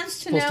 Tina You're wants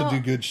to supposed know- to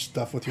do good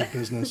stuff with your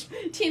business.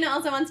 Tina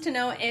also wants to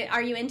know,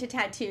 are you into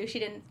tattoo? She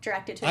didn't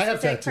direct it to a I have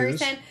specific tattoos.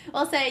 person.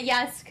 We'll say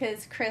yes,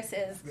 because Chris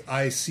is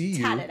I see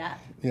you. tatted up.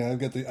 Yeah, I've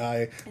got the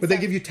eye. But they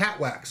give you tat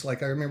wax.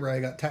 Like, I remember I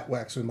got tat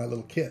wax in my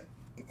little kit.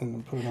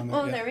 And put it on there.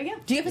 Well, yeah. there we go.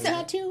 Do you have a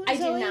tattoo? I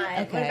do Zoe? not.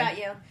 Okay. What about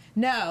you?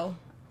 No.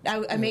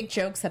 I make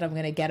jokes that I'm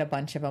going to get a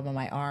bunch of them on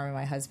my arm, and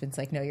my husband's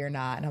like, no, you're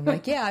not. And I'm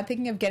like, yeah, I'm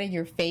thinking of getting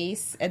your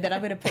face, and then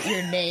I'm going to put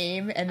your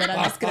name, and then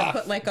I'm just going to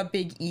put like a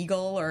big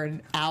eagle or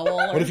an owl.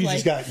 Or What if you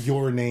like, just got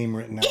your name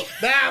written out?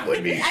 That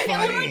would be funny.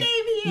 Your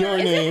name here. Your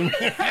name.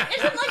 Isn't like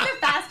the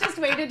fastest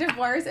way to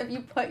divorce if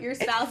you put your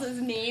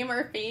spouse's name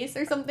or face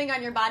or something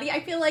on your body. I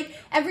feel like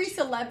every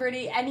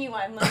celebrity,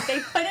 anyone, like they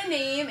put a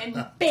name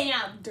and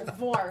bam,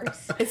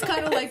 divorce. It's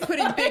kind of like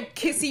putting big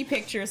kissy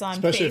pictures on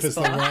Especially Facebook. if it's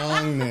the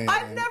wrong name.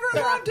 I've never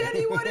loved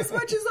anyone as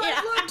much as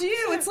I've loved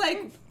you. It's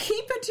like,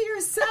 keep it to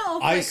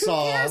yourself. I Like,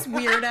 saw- who cares,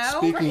 weirdo?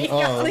 Speaking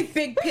of- like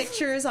big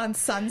pictures on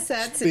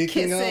sunsets and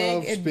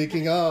kissing. And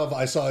Speaking of,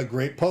 I saw a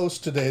great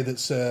post today that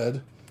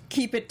said,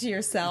 keep it to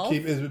yourself.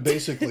 "Keep it."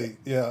 Basically,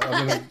 yeah.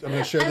 I'm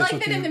gonna share I this like with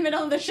that you. in the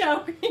middle of the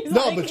show. He's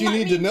No, like, but you "Let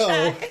need me to know.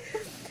 check."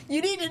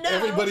 You need to know.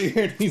 Everybody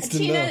here needs to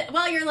Tina, know.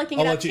 while you're looking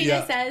I'll it up, let you- Tina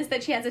yeah. says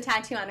that she has a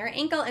tattoo on her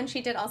ankle, and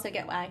she did also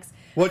get wax.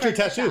 What's your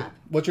from the tattoo? shop.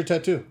 What's your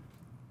tattoo?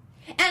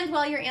 And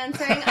while you're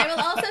answering, I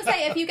will also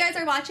say, if you guys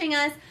are watching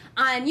us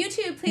on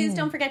YouTube, please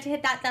don't forget to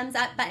hit that thumbs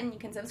up button. You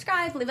can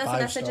subscribe, leave us a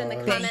 5 message in the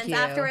stars. comments Thank you.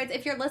 afterwards.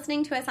 If you're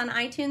listening to us on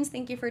iTunes,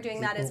 thank you for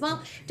doing that as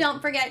well. Don't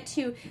forget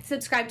to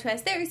subscribe to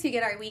us there so you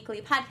get our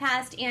weekly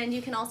podcast. And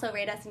you can also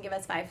rate us and give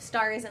us 5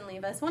 stars and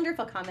leave us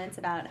wonderful comments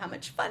about how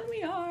much fun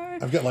we are.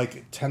 I've got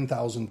like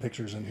 10,000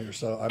 pictures in here,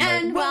 so I might.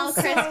 And while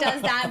Chris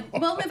does that,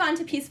 we'll move on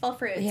to Peaceful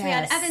Fruits. We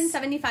had Yes. Evan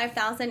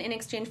 $75,000 in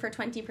exchange for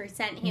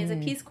 20%. He is a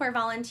Peace Corps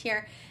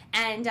volunteer,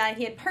 and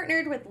he had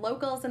partnered with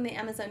locals in the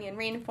Amazonian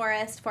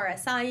rainforest for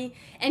acai,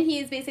 and he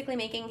is basically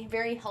making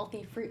very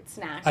healthy fruit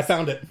snacks. I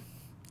found it.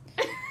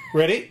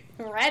 Ready?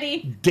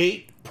 Ready?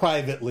 Date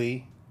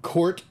privately,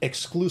 court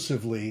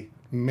exclusively,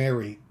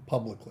 marry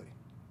publicly.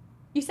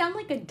 You sound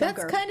like a That's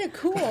Duggar. kind of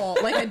cool.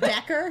 Like a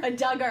Decker. A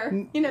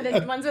Duggar. You know,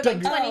 the ones with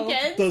like 20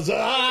 kids? Those, Is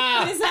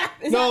that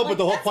no, like- but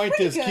the whole that's point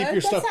pretty is keep good.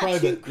 your stuff That's not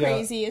private. Too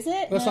crazy, is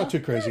it? That's No. not too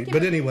crazy.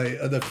 But anyway,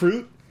 the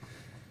fruit,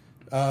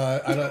 I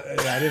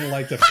didn't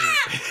like the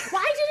fruit.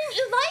 Why didn't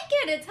you like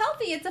it? It's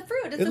healthy. It's a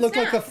fruit. It's It a looked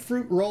snack. like a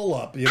fruit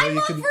roll-up. You know, I you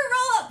love can, fruit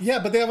roll-ups. Yeah,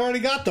 but they've already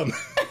got them.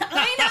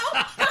 I know.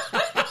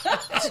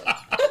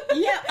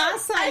 Yeah,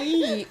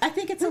 acai. I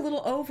think it's a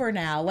little over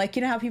now. Like,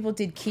 you know how people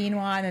did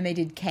quinoa and then they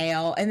did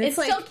kale? And It's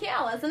it's, still like...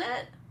 kale, isn't it?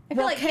 I Well,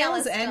 feel like kale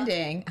is still-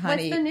 ending,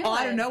 honey. What's the new I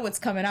one? don't know what's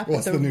coming up.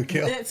 What's but the new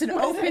kale? It's an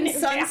What's the open new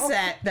kale?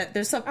 sunset that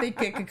there's something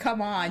that could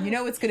come on. You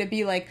know it's going to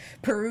be like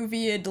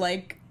Peruvian,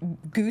 like,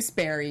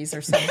 gooseberries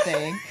or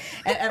something.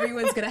 And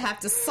everyone's going to have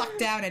to suck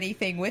down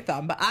anything with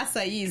them. But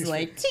acai is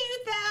like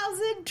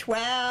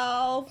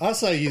 2012.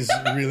 Acai is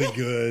really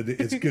good.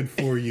 It's good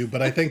for you.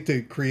 But I think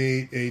to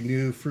create a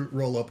new fruit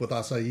roll-up with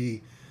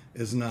acai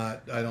is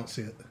not, I don't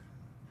see it.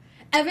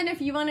 Evan,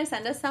 if you want to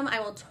send us some, I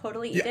will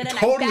totally eat Yeah, it. And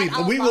totally. I bet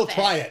I'll We love will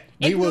try it.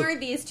 We Ignore will-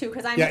 these two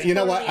because I'm Yeah, you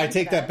know what? totally I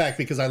take into that back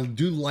because I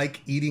do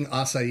like eating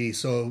acai,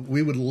 so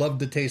we would love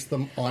to taste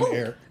them on this.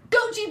 air.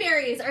 Goji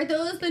berries. Are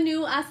those the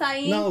new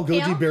acai? No,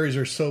 kale? goji berries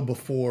are so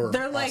before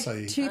They're like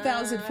acai.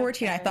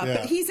 2014, I thought. Yeah.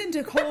 But he's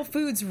into Whole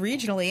Foods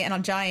regionally and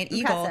on Giant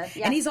Eagle. Impressive,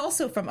 yeah. And he's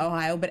also from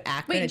Ohio, but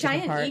Akron, Wait, a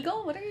different Giant part.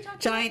 Eagle? What are you talking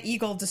Giant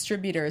Eagle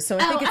distributors. So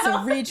I think it's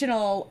a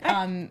regional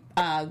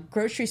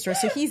grocery store.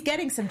 So he's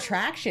getting some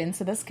traction.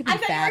 So this could be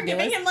about? I thought you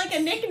were fabulous. giving him like a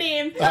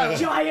nickname. Uh,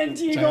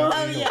 Giant Eagle.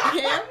 Giant Eagle.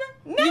 Him?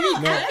 No,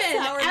 That's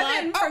Evan. Howard Evan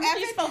Line. from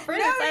Evan? Peaceful Fruits.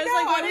 No, I was no,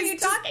 like, what I are was you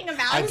just- talking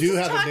about? I do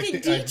have a talking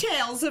nickname.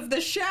 details of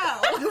the show.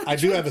 I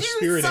do have a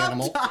spirit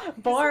animal.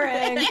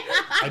 Boring.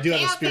 I do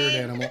have a spirit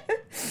animal.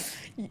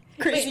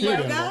 Crazy Spirit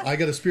yoga. animal. I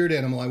got a spirit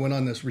animal. I went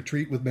on this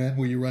retreat with men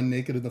where you run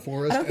naked in the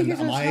forest, I don't think you're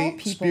and supposed to tell my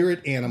people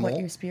spirit animal. what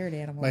your spirit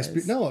animal is.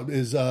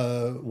 Is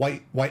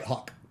white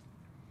hawk.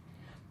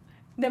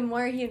 The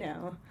more you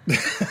know.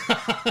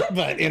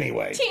 But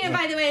anyway, Tina,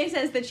 by the way,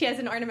 says that she has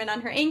an ornament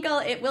on her ankle.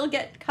 It will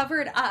get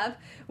covered up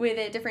with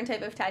a different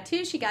type of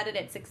tattoo. She got it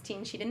at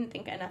 16. She didn't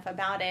think enough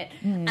about it.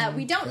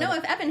 We don't know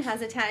if Evan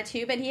has a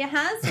tattoo, but he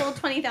has sold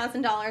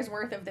 $20,000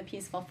 worth of the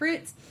Peaceful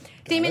Fruits.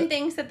 Damon it.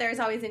 thinks that there's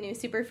always a new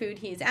superfood.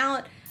 He's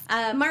out.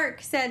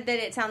 Mark said that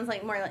it sounds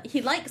like more like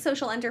he likes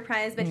social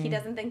enterprise, but he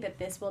doesn't think that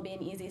this will be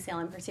an easy sale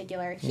in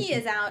particular. He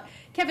is out.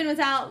 Kevin was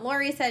out.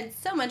 Lori said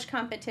so much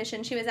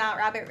competition. She was out.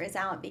 Robert was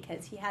out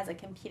because he has a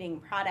competing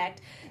product.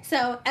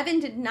 So Evan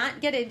did not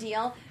get a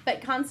deal,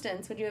 but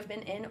Constance, would you have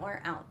been in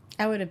or out?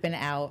 I would have been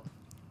out.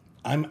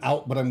 I'm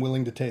out, but I'm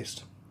willing to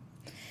taste.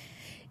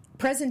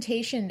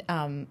 Presentation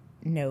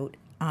note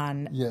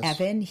on Yes.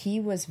 Evan. He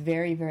was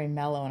very, very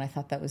mellow, and I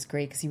thought that was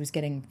great because he was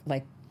getting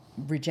like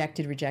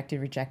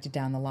rejected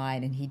down the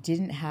line, and he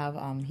didn't have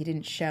he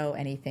didn't show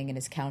anything in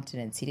his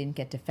countenance. He didn't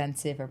get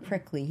defensive or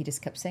prickly. He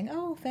just kept saying,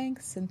 "Oh,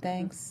 thanks and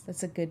thanks."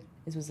 This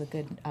was a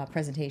good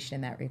presentation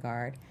in that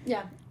regard.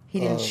 Yeah. He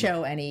didn't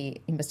show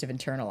any. He must have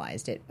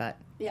internalized it, but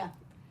Yeah.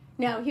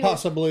 No, he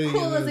Possibly. was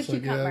cool as a it's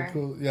like, cucumber. yeah,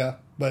 cool, yeah,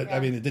 but Yeah. I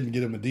mean, it didn't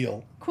get him a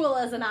deal. Cool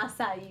as an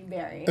acai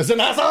berry. It's an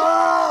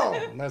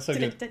asshole! That's so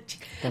good.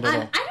 I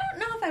don't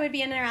know if I would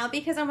be in or out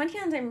because on one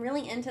hand I'm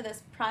really into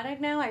this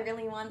product now. I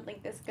really want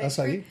like this good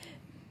Acai?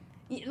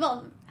 fruit.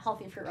 Well,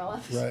 healthy fruit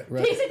roll-ups. Right,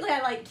 right. Basically,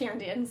 I like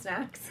candy and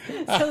snacks.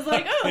 So I was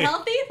like, oh,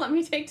 healthy? Let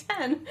me take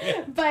 10.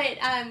 But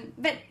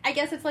I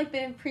guess it's like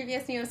the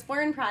previous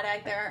Neosporin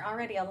product. There are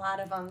already a lot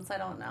of them, so I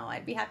don't know.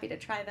 I'd be happy to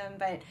try them,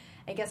 but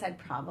I guess I'd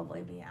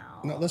probably be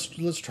out. No, let's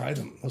try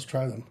them. Let's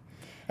try them,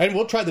 and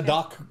we'll try the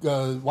Doc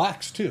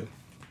wax too.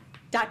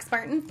 Doc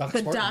Spartan.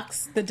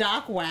 The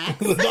Doc wax.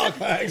 The dog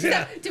bags,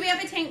 yeah. So, do we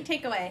have a tank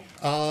takeaway?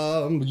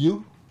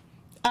 You?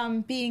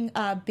 Being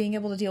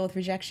able to deal with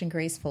rejection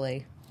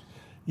gracefully.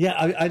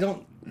 Yeah, I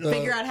don't...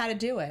 Figure out how to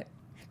do it.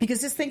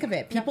 Because just think of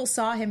it. People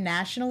saw him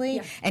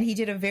nationally, and he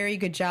did a very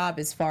good job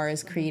as far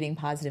as creating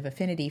positive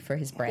affinity for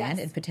his brand,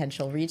 and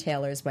potential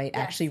retailers might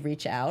actually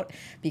reach out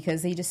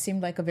because he just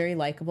seemed like a very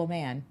likable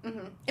man.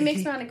 It makes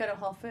me want to go to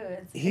Whole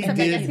Foods. He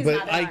did,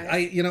 but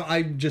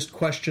I just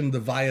questioned the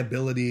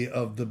viability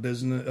of the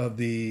business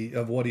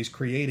of what he's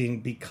creating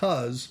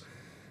because...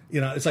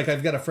 it's like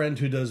I've got a friend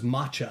who does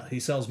matcha.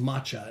 He sells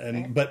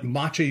matcha, but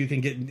matcha you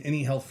can get in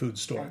any health food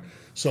store.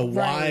 So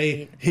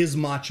why his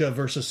matcha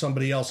versus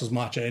somebody else's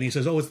matcha? And he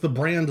says, "Oh, it's the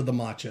brand of the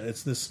matcha.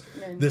 It's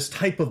this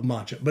type of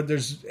matcha." But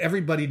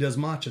everybody does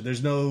matcha.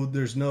 There's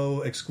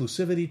no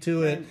exclusivity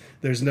to it.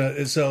 There's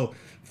no. So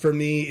for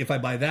me, if I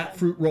buy that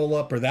fruit roll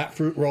up or that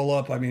fruit roll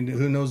up, I mean,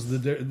 who knows the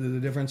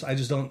difference? I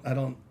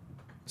don't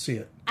see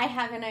it. I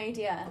have an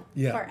idea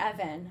for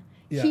Evan.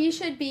 Yeah. He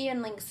should be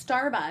in like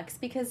Starbucks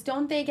because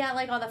don't they get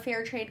like all the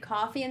fair trade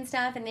coffee and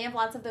stuff, and they have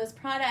lots of those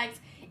products.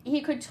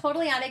 He could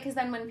totally add it because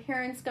then when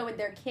parents go with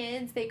their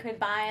kids, they could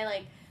buy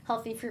like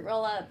healthy fruit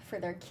roll up for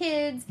their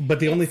kids. But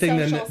the only thing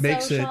that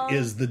makes it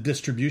is the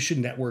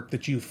distribution network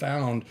that you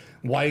found.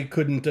 Why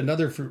couldn't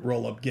another fruit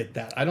roll up get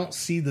that? I don't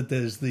see that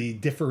there's the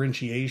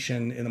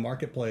differentiation in the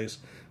marketplace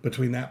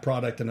between that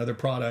product and other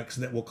products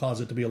that will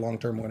cause it to be a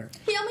long-term winner.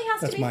 He only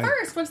has to be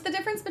first. What's the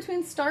difference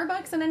between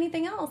Starbucks and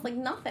anything else? Like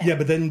nothing. Yeah,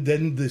 but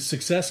then the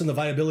success and the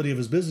viability of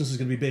his business is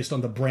going to be based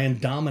on the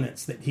brand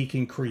dominance that he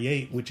can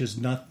create, which is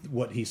not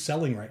what he's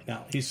selling right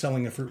now. He's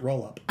selling a fruit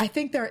roll-up. I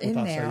think they're in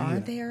there,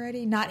 aren't they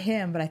already? Not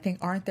him, but I think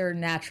aren't there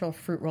natural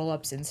fruit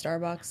roll-ups in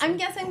Starbucks? I'm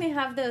guessing they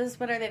have those,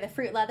 what are they, the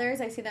fruit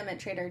leathers? I see them at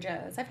Trader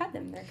Joe's. I've had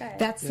them. They're good.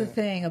 That's the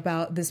thing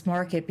about this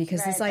market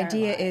because this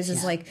idea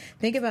is like,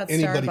 think about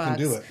anybody Starbucks. Can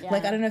do it.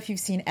 Like, I don't know if you've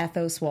seen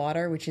Ethos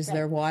Water, which is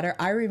their water.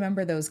 I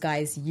remember those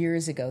guys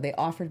years ago. They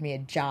offered me a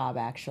job,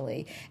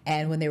 actually,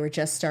 and when they were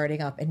just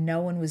starting up, and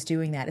no one was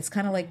doing that. It's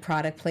kind of like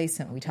product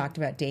placement. We talked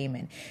about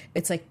Damon.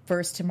 It's like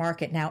first to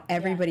market. Now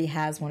everybody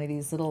has one of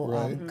these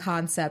little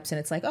concepts, and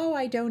it's like, oh,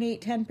 I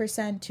donate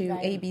 10% to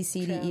A, B,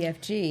 C, D, E,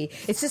 F, G.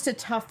 It's just a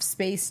tough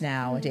space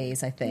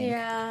nowadays, I think.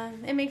 Yeah,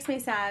 it makes me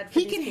sad.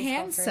 He can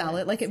hand sell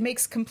it. Like, it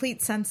makes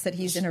complete sense that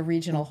he's in a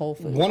regional Whole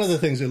Foods. One of the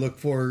things they look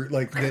for,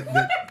 like... What are you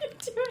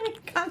doing,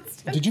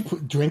 Constance? Did you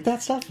drink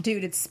that stuff?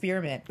 Dude, it's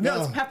spearmint.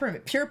 No, it's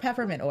peppermint. Pure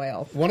peppermint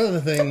oil. One of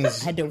the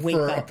things Had to wake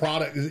for up. a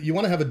product, you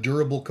want to have a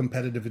durable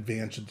competitive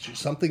advantage.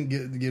 Something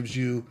gives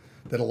you,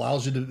 that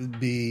allows you to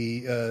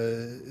be,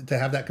 to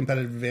have that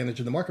competitive advantage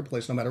in the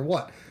marketplace no matter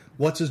what.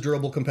 What's his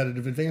durable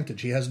competitive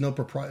advantage? He has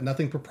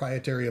nothing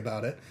proprietary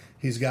about it.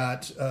 He's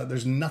got,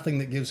 there's nothing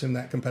that gives him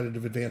that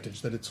competitive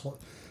advantage. That it's...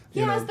 He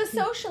has the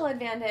social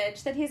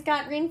advantage that he's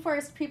got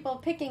rainforest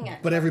people picking it.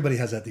 But everybody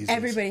has that these days.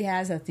 Everybody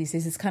has that these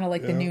days. It's kind of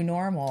like the new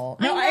normal.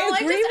 No, I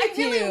agree with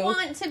you. I really you.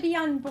 want to be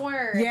on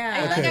board.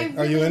 Yeah. Okay.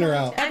 Are you in or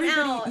out? I'm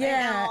out.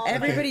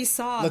 Everybody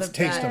saw Let's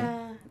taste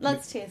them.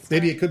 Let's taste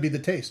Maybe it could be the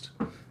taste.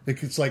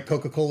 It's like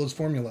Coca-Cola's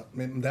formula.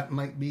 That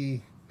might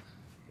be...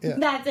 Yeah.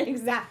 That's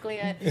exactly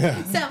it.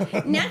 Yeah.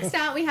 So next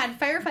out, we had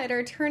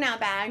firefighter turnout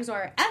bags,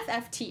 or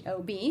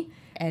FFTOB.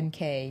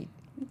 NK.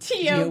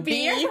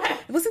 T-O-B.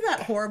 Wasn't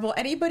that horrible?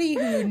 Anybody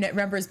who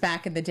remembers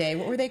back in the day,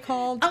 what were they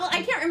called? Oh, well,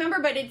 I can't remember,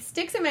 but it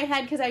sticks in my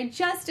head because I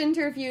just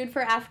interviewed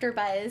for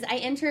AfterBuzz. I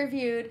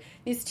interviewed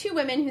these two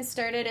women who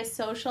started a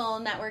social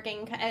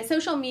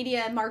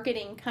media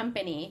marketing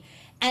company.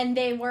 And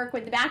they work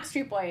with the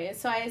Backstreet Boys.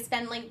 So I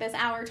spend like this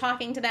hour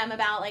talking to them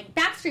about like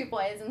Backstreet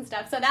Boys and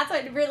stuff. So that's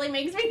what really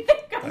makes me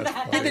think of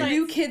that. They're the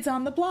new kids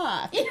on the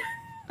block. Yeah.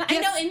 I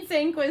know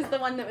NSYNC was the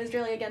one that was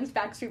really against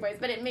Backstreet Boys,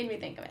 but it made me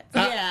think of it. So,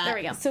 there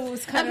we go. So it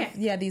was kind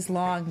of, these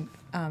long...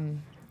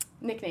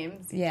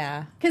 nicknames.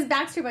 Yeah. Because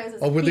Backstreet Boys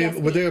is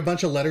were there a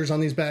bunch of letters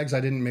on these bags?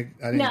 I didn't get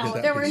that. No,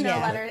 there were no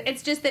letters.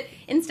 It's just that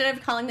instead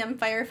of calling them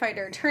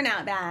firefighter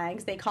turnout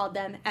bags, they called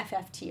them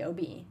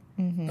FFTOB.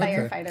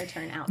 Firefighter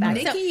turnout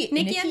bags.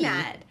 Nikki and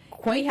Matt.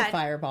 Quite the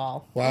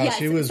fireball. Wow, yes,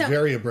 she was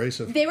very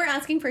abrasive. They were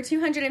asking for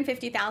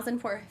 $250,000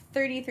 for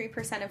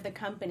 33% of the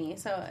company,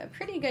 so a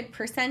pretty good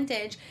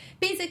percentage.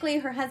 Basically,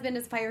 her husband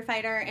is a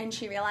firefighter, and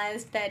she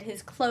realized that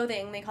his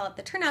clothing, they call it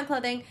the turnout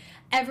clothing,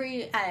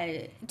 every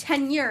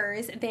 10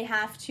 years they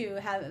have to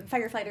have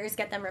firefighters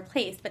get them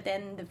replaced, but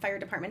then the fire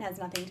department has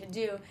nothing to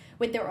do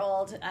with their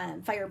old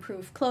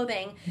fireproof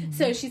clothing.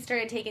 So she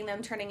started taking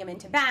them, turning them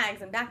into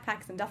bags and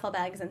backpacks and duffel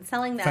bags and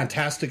selling them.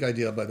 Fantastic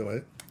idea, by the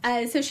way.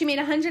 So she made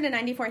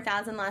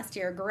 $194,000 last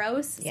year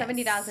gross,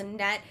 $70,000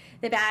 net.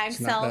 The bags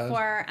sell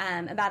for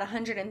about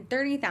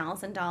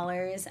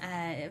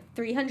 $130,000,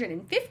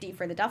 $350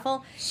 for the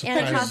duffel, and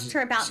it costs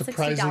her about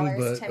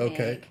 $60 to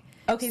make.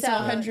 Okay, so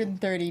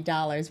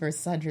 $130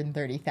 versus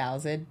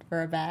 $130,000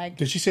 for a bag.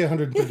 Did she say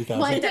 $130,000?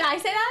 What, did I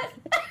say that?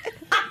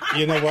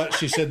 You know what?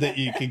 She said that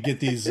you could get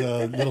these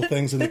little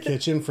things in the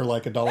kitchen for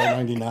like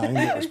 $1.99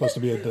 that were supposed to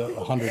be $190.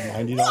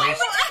 Why would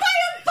I buy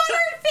a butter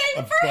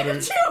thing for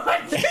 $200?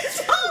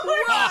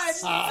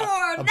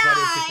 $149.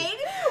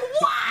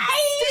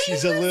 Why?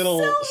 she's It a was little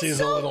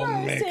so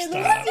mixed What the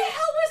hell up.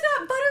 was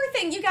that butter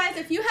thing? You guys,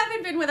 if you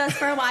haven't been with us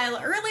for a while,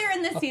 earlier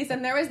in this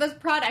season, there was this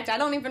product. I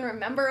don't even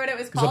remember what it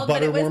was called, butter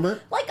but it was warmer?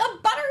 like a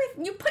butter.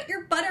 You put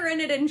your butter in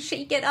it and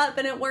shake it up,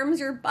 and it warms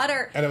your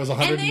butter. And it was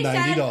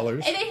 $190.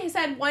 And they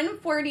said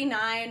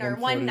 $149 or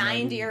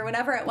 $190 or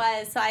whatever it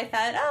was. So I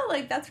thought, oh,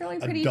 like that's really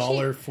pretty cheap.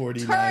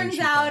 $1.49 Turns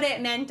she out thought.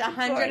 it meant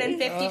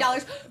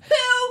 $150.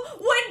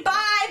 Who would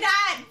buy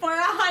that for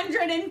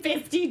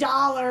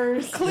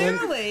 $150?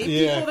 Clearly,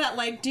 Yeah. people that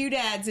like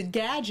doodads and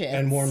gadgets.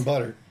 And warm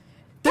butter.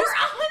 For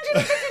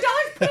 $150,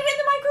 put it in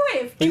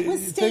the microwave. It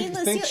was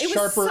stainless Think steel. It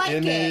was Sharper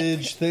psychic.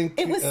 Image. Think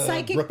It was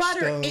psychic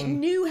butter. Brookstone. It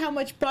knew how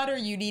much butter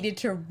you needed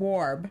to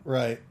warm.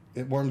 Right.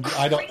 It warmed.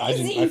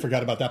 I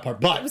forgot about that part.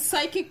 It But was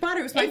psychic butter.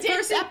 It was my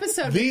first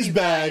episode. these with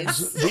you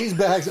guys.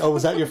 bags. Oh,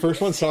 was that your first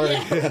one? Sorry.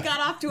 Yeah, we got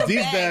off to a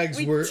These bang.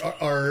 bags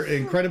are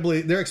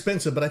incredibly. They're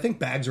expensive, but I think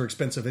bags are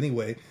expensive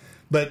anyway.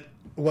 But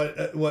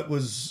what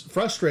was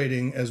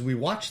frustrating as we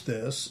watched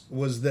this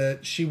was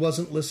that she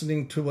wasn't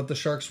listening to what the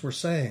sharks were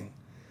saying.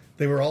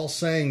 They were all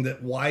saying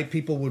that why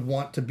people would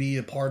want to be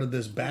a part of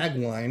this bag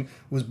line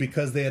was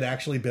because they had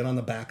actually been on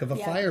the back of a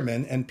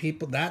fireman, and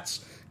people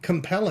that's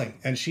compelling.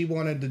 And she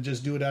wanted to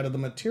just do it out of the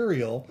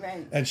material,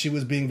 Right. and she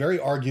was being very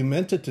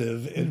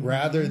argumentative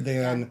rather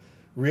than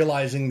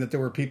realizing that there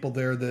were people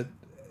there that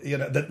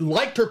that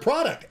liked her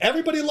product.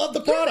 Everybody loved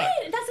the product.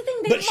 Right. That's the thing.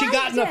 They But she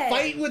got in a liked it.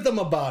 fight with them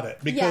about it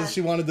because Yeah. she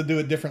wanted to do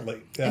it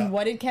differently. Yeah. And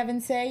what did Kevin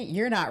say?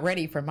 You're not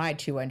ready for my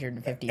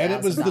 $250,000. And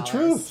it was the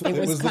truth. It It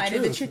was was the kind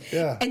of the truth. truth.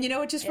 Yeah. And you know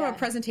what? Just from a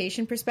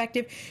presentation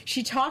perspective,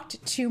 she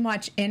talked too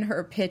much in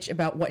her pitch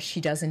about what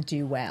she doesn't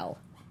do well.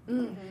 Do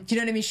you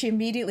know what I mean? She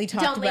immediately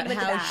talked Don't lead about with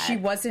the how bad. she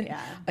wasn't.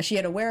 Yeah. She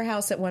had a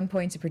warehouse at one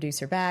point to produce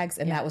her bags,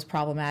 and that was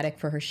problematic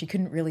for her. She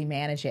couldn't really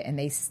manage it, and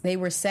they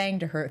were saying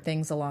to her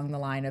things along the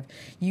line of,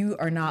 "You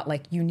are not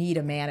like you need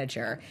a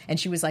manager,"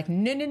 and she was like,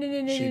 "No, no, no,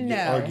 no, no, She no."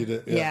 argued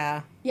it,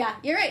 yeah. Yeah,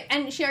 you're right.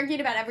 And she argued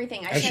about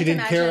everything. And she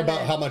didn't care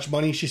about how much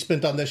money she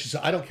spent on this. She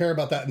said, "I don't care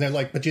about that." And they're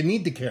like, "But you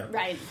need to care."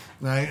 Right.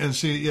 Right. And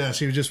she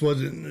just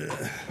wasn't.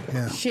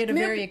 Yeah. She had a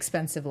very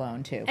expensive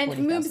loan too. And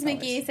Moobs $40,000.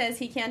 McGee says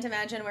he can't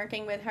imagine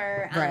working with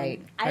her.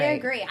 Right, I right.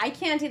 agree. I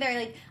can't either.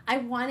 Like, I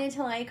wanted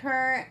to like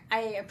her.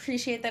 I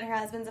appreciate that her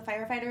husband's a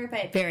firefighter,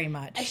 but Very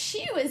much.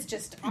 she was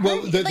just.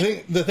 Well,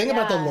 the thing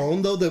about the yeah.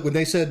 loan though, that when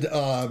they said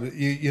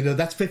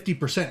that's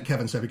 50%,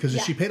 Kevin said, because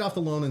she paid off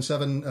the loan in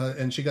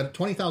and she got a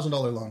 $20,000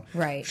 loan.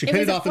 Right. She It paid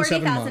was it off in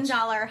 7 months.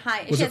 $40,000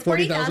 high. Was She it has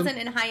 $40,000 $40,000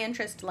 in high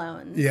interest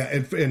loans.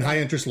 Yeah, in high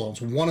interest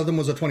loans. One of them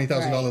was a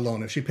 $20,000 Right.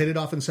 loan. If she paid it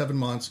off in 7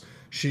 months,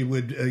 she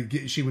would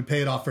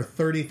pay it off for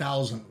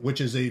 $30,000,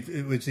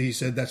 which he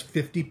said that's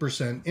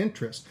 50%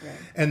 interest,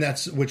 and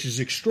which is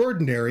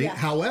extraordinary. Yeah.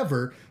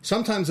 However,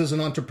 sometimes as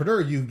an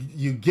entrepreneur,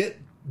 you get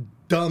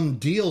dumb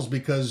deals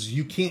because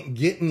you can't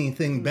get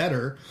anything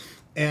better.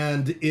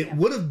 And it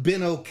would have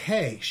been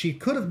okay. She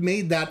could have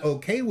made that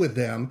okay with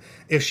them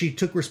if she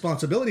took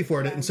responsibility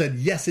for it and said,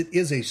 yes, it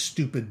is a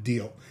stupid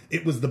deal.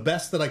 It was the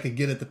best that I could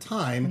get at the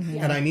time,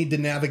 and I need to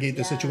navigate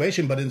the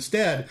situation. But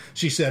instead,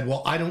 she said,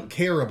 well, I don't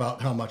care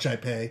about how much I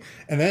pay.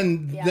 And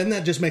then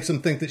that just makes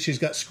them think that she's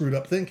got screwed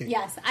up thinking.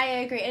 Yes, I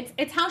agree.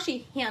 It's how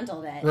she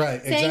handled it.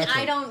 Right, Saying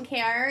exactly. I don't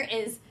care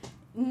is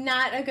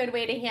not a good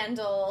way to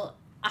handle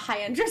a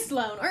high interest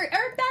loan or a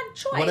bad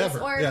choice. Whatever,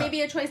 Or yeah.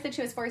 maybe a choice that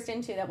she was forced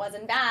into that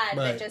wasn't bad,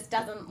 Right. but just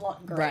doesn't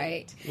look great.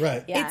 Right.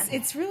 Right. Yeah.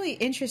 It's really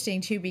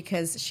interesting too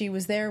because she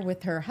was there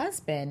with her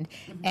husband,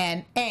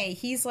 and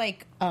he's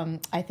like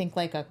I think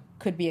like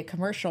could be a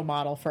commercial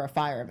model for a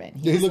fireman.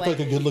 He looked like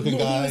a good-looking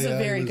guy. He was Yeah, a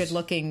he very was-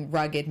 good-looking,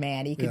 rugged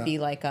man. He could Yeah. be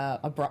like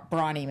a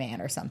brawny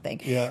man or something.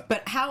 Yeah.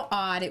 But how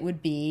odd it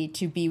would be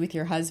to be with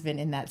your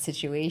husband in that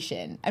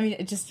situation. I mean,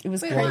 it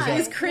was Wait, cringy. why? It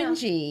was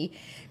cringy.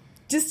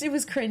 It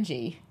was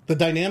cringy. The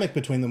dynamic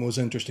between them was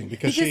interesting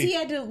because He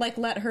had to like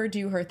let her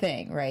do her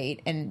thing, right?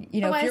 And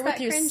you know, But why if you're is with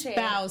that your cringy?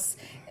 spouse,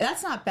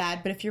 that's not bad.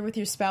 But if you're with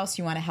your spouse,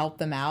 you want to help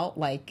them out.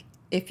 Like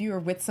if you were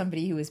with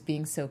somebody who was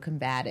being so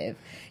combative,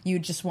 you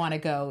just want to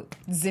go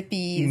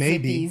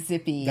zippy,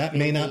 zippy. that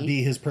may not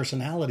be his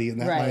personality, and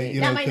that Right. might,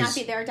 That might not 'cause-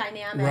 be their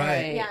dynamic.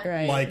 Right. Yeah.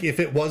 Right. Like if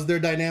it was their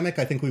dynamic,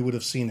 I think we would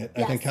have seen it.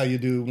 I Yes. think how you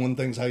do one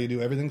thing's how you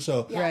do everything.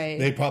 So Right.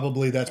 that's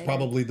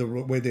probably the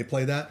way they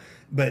play that.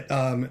 But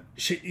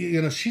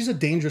she's a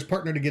dangerous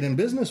partner to get in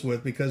business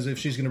with because if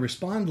she's going to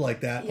respond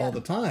like that all the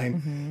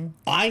time,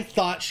 I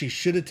thought she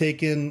should have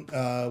taken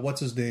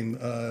what's his name,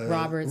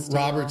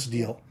 Robert's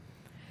deal.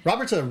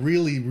 Robert's a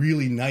really,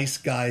 really nice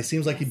guy.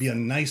 Seems like he'd be a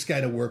nice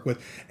guy to work with.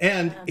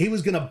 And he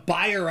was going to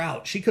buy her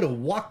out. She could have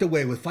walked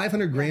away with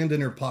 $500,000 in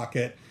her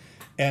pocket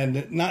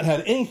and not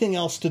had anything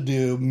else to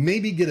do.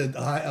 Maybe get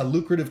a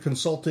lucrative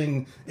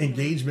consulting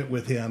engagement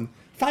with him.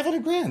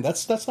 $500,000.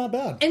 That's not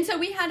bad. And so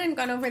we hadn't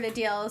gone over the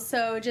deal.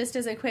 So just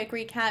as a quick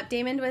recap,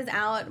 Damon was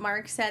out.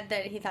 Mark said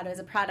that he thought it was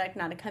a product,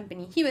 not a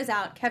company. He was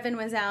out. Kevin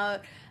was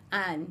out.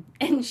 And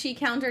she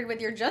countered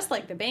with, "You're just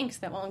like the banks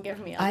that won't give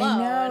me a loan."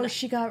 I know,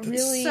 she got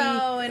really...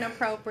 so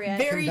inappropriate.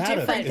 Very Combative.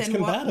 different It's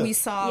than what combative. we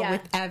saw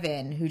with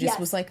Evan, who just Yes.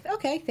 was like,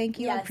 okay, thank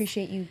you. I Yes.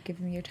 appreciate you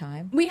giving me your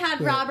time. We had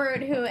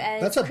Robert, who,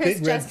 as That's a Chris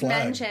big red just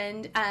flag.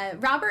 mentioned,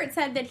 Robert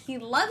said that he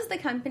loves the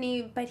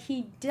company, but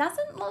he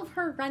doesn't love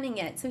her running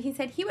it. So he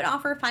said he would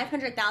offer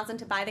 $500,000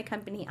 to buy the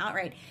company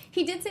outright.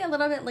 He did say a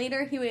little bit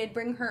later he would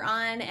bring her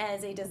on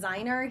as a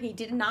designer. He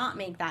did not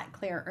make that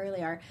clear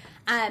earlier.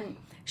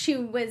 She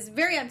was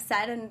very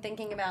upset and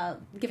thinking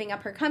about giving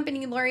up her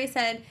company. Lori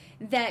said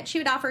that she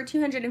would offer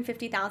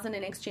 $250,000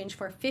 in exchange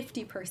for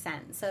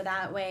 50%. So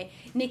that way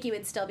Nikki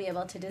would still be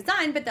able to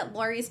design, but that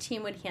Lori's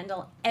team would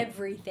handle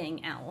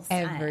everything else.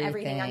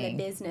 Everything on the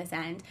business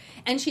end.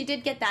 And she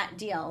did get that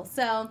deal.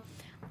 So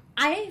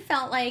I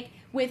felt like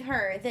with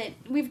her that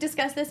we've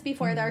discussed this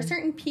before. There are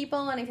certain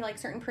people, and I feel like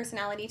certain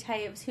personality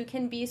types, who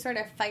can be sort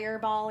of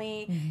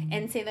fireball-y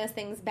and say those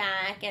things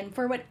back, and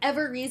for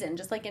whatever reason,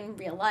 just like in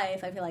real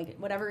life, I feel like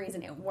whatever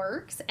reason it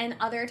works, and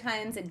other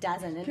times it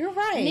doesn't. And You're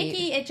right.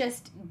 Nikki, it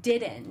just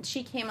didn't.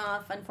 She came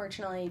off,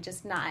 unfortunately,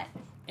 just not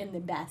in the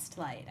best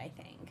light, I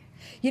think.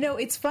 You know,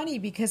 it's funny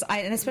because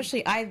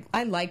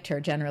I liked her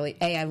generally.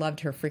 I loved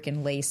her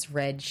freaking lace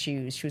red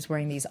shoes. She was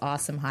wearing these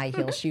awesome high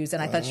heel shoes,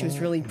 and I thought she was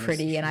really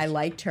pretty, and I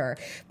liked her.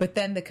 But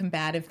then the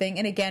combative thing,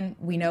 and again,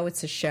 we know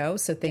it's a show,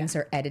 so things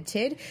are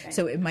edited,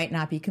 so it might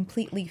not be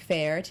completely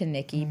fair to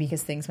Nikki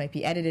because things might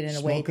be edited in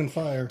a way Smoke and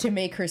fire. to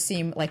make her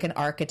seem like an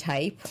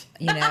archetype,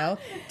 you know?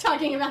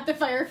 Talking about the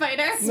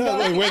firefighter. No,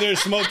 where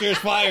there's smoke, there's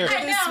fire.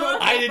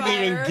 I didn't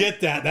even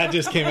get that. That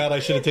just came out. I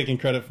should have taken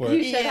credit for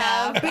it.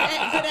 Yeah, but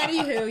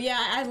anywho, yeah,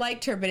 I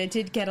liked her, but it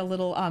did get a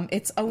little.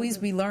 It's always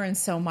we learn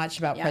so much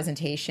about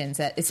presentations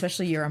that,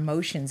 especially your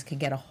emotions, can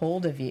get a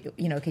hold of you.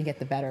 You know, can get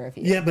the better of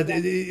you. Yeah, but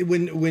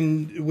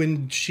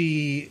when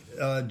she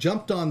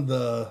jumped on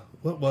the,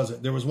 what was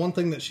it? There was one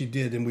thing that she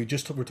did, and we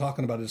just were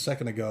talking about it a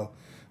second ago,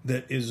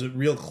 that is a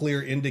real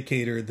clear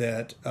indicator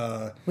that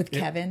With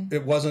Kevin?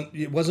 it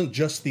wasn't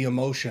just the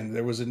emotion.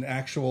 There was an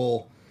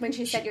actual. When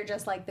she said, "You're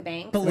just like the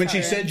bank." When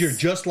she said, "You're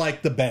just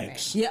like the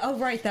banks." Yeah. Oh,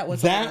 right. That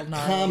was a That little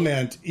gnarly.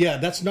 comment,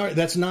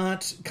 that's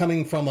not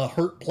coming from a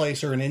hurt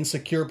place or an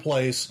insecure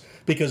place,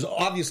 because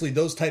obviously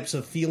those types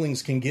of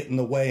feelings can get in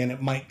the way and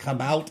it might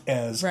come out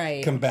as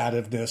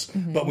combativeness.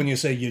 But when you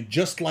say, "You're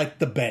just like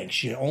the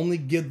banks, you only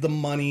give the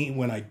money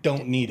when I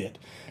don't need it,"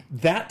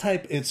 that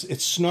type, it's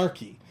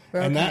snarky.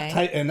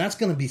 Okay. And that's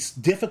going to be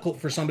difficult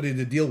for somebody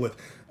to deal with.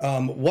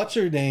 What's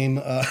her name?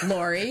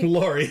 Lori.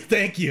 Lori,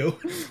 thank you.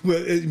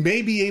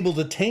 May be able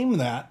to tame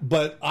that,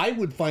 but I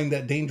would find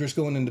that dangerous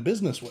going into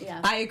business with.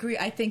 Yeah. I agree.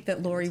 I think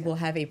that Lori will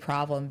have a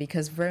problem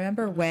because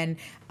remember when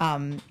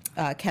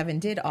Kevin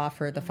did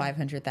offer the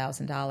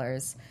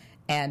 $500,000.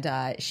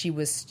 And she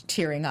was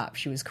tearing up.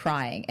 She was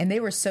crying. And they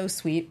were so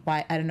sweet.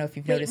 I don't know if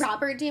you've noticed.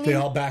 Robert, do you They mean?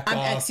 all backed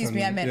off. Excuse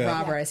me, I meant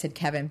Robert. I said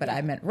Kevin, but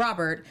I meant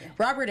Robert.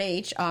 Robert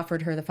H.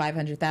 offered her the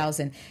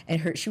 $500,000,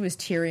 and she was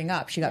tearing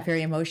up. She got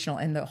very emotional,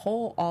 and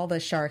all the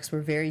sharks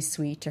were very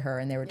sweet to her,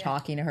 and they were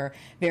talking to her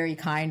very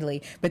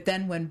kindly. But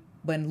then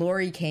when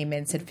Lori came in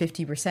and said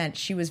 50%,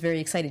 she was very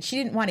excited. She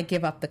didn't want to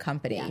give up the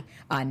company.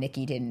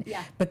 Nikki didn't.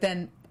 Yeah. But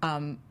then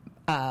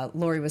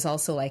Lori was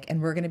also like,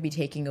 and we're going to be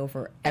taking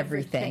over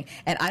everything.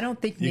 And I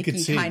don't think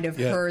Nikki kind of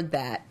heard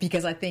that,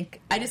 because I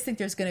just think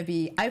there's going to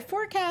be, I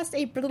forecast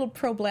a little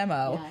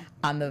problemo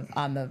on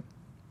the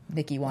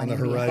Nikki wanting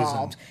to be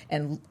involved,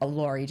 and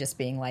Lori just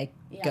being like,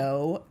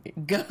 go.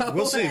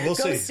 We'll see. Go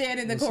stand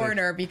in the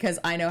corner because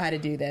I know how to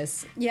do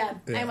this. Yeah,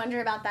 I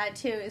wonder about that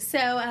too.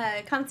 So,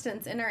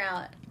 Constance, in or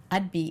out?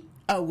 I'd be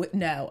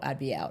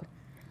out.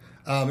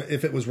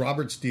 If it was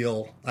Robert's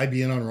deal, I'd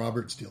be in on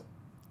Robert's deal.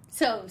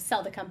 So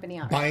sell the company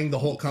outright. Buying the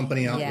whole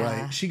company outright.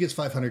 Yeah. She gets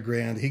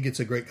 $500,000. He gets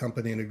a great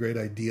company and a great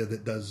idea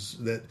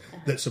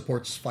that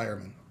supports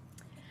firemen.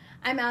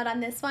 I'm out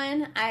on this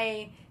one.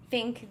 I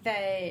think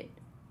that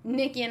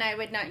Nikki and I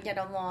would not get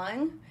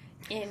along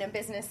in a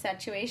business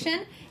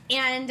situation,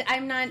 and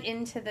I'm not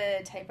into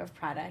the type of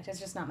product. It's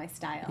just not my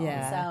style.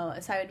 Yeah.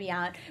 So I would be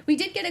out. We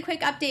did get a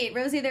quick update.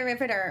 Rosie the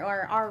Riveter,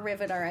 or our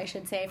Riveter, I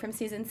should say, from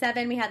season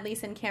 7. We had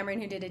Lisa and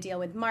Cameron who did a deal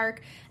with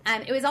Mark.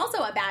 It was also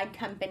a bag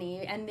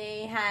company, and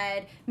they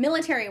had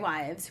military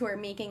wives who were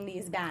making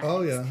these bags.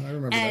 Oh yeah, I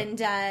remember and,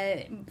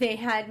 that. they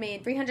had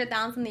made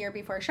 $300,000 the year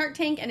before Shark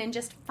Tank, and in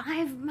just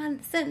 5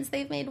 months since,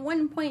 they've made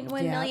 $1.1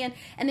 million.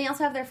 And they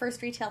also have their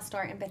first retail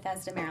store in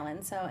Bethesda,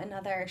 Maryland. So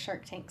another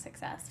Shark Tank success.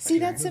 See,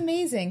 that's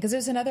amazing, because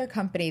there's another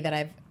company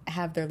that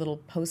have their little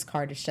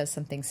postcard which does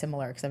something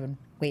similar, because I've been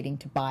waiting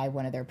to buy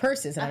one of their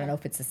purses, and I don't know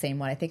if it's the same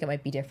one. I think it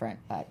might be different,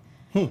 but...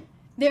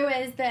 There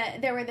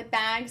were the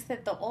bags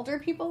that the older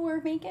people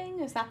were making.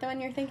 Is that the one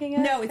you're thinking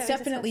of? No, it's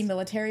definitely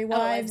Military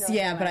Wives.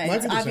 Military But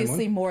Wives. it's Might be the same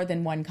obviously one. more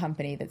than one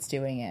company that's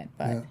doing it.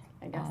 But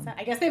I guess so.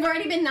 I guess they've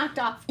already been knocked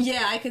off.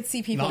 yeah, I could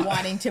see people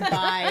wanting to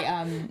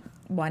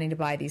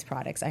buy these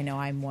products. I know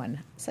I'm one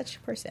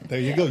such person. There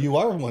you go. You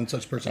are one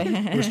such person.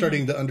 We're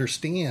starting to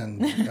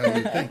understand how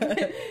you think.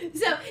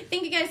 So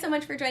thank you guys so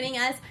much for joining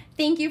us.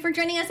 Thank you for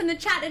joining us in the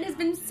chat. It has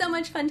been so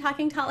much fun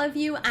talking to all of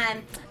you.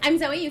 I'm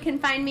Zoe. You can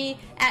find me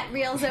at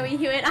Real Zoe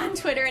Hewitt on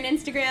Twitter and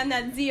Instagram.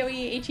 That's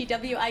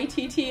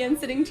ZoeHewitt. And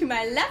sitting to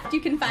my left, you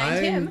can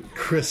find him. I'm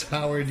Chris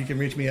Howard. You can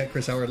reach me at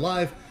Chris Howard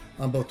Live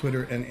on both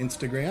Twitter and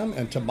Instagram.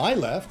 And to my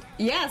left...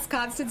 Yes,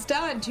 Constance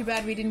Dunn. Too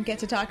bad we didn't get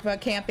to talk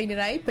about camping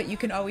tonight, but you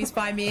can always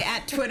find me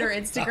at Twitter,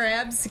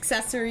 Instagram,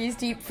 accessories,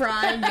 deep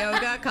frying,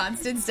 yoga,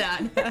 Constance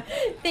Dunn.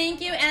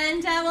 Thank you,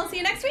 and we'll see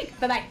you next week.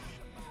 Bye-bye.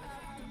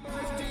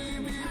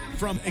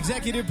 From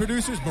executive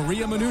producers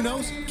Maria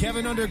Menounos,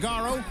 Kevin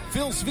Undergaro,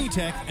 Phil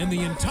Svitek, and the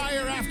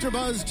entire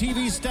AfterBuzz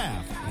TV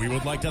staff, we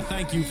would like to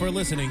thank you for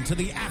listening to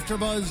the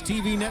AfterBuzz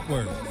TV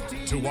network.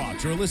 To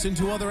watch or listen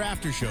to other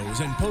after shows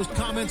and post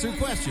comments or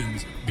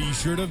questions, be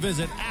sure to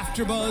visit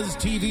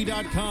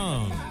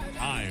AfterBuzzTV.com.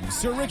 I'm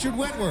Sir Richard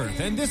Wentworth,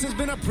 and this has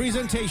been a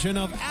presentation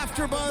of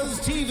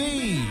AfterBuzz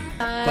TV.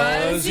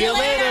 Buzz you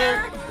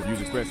later! The views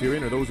expressed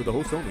herein are those of the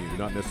hosts only and do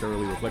not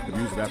necessarily reflect the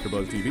views of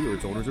AfterBuzz TV or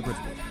its owners or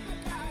principals.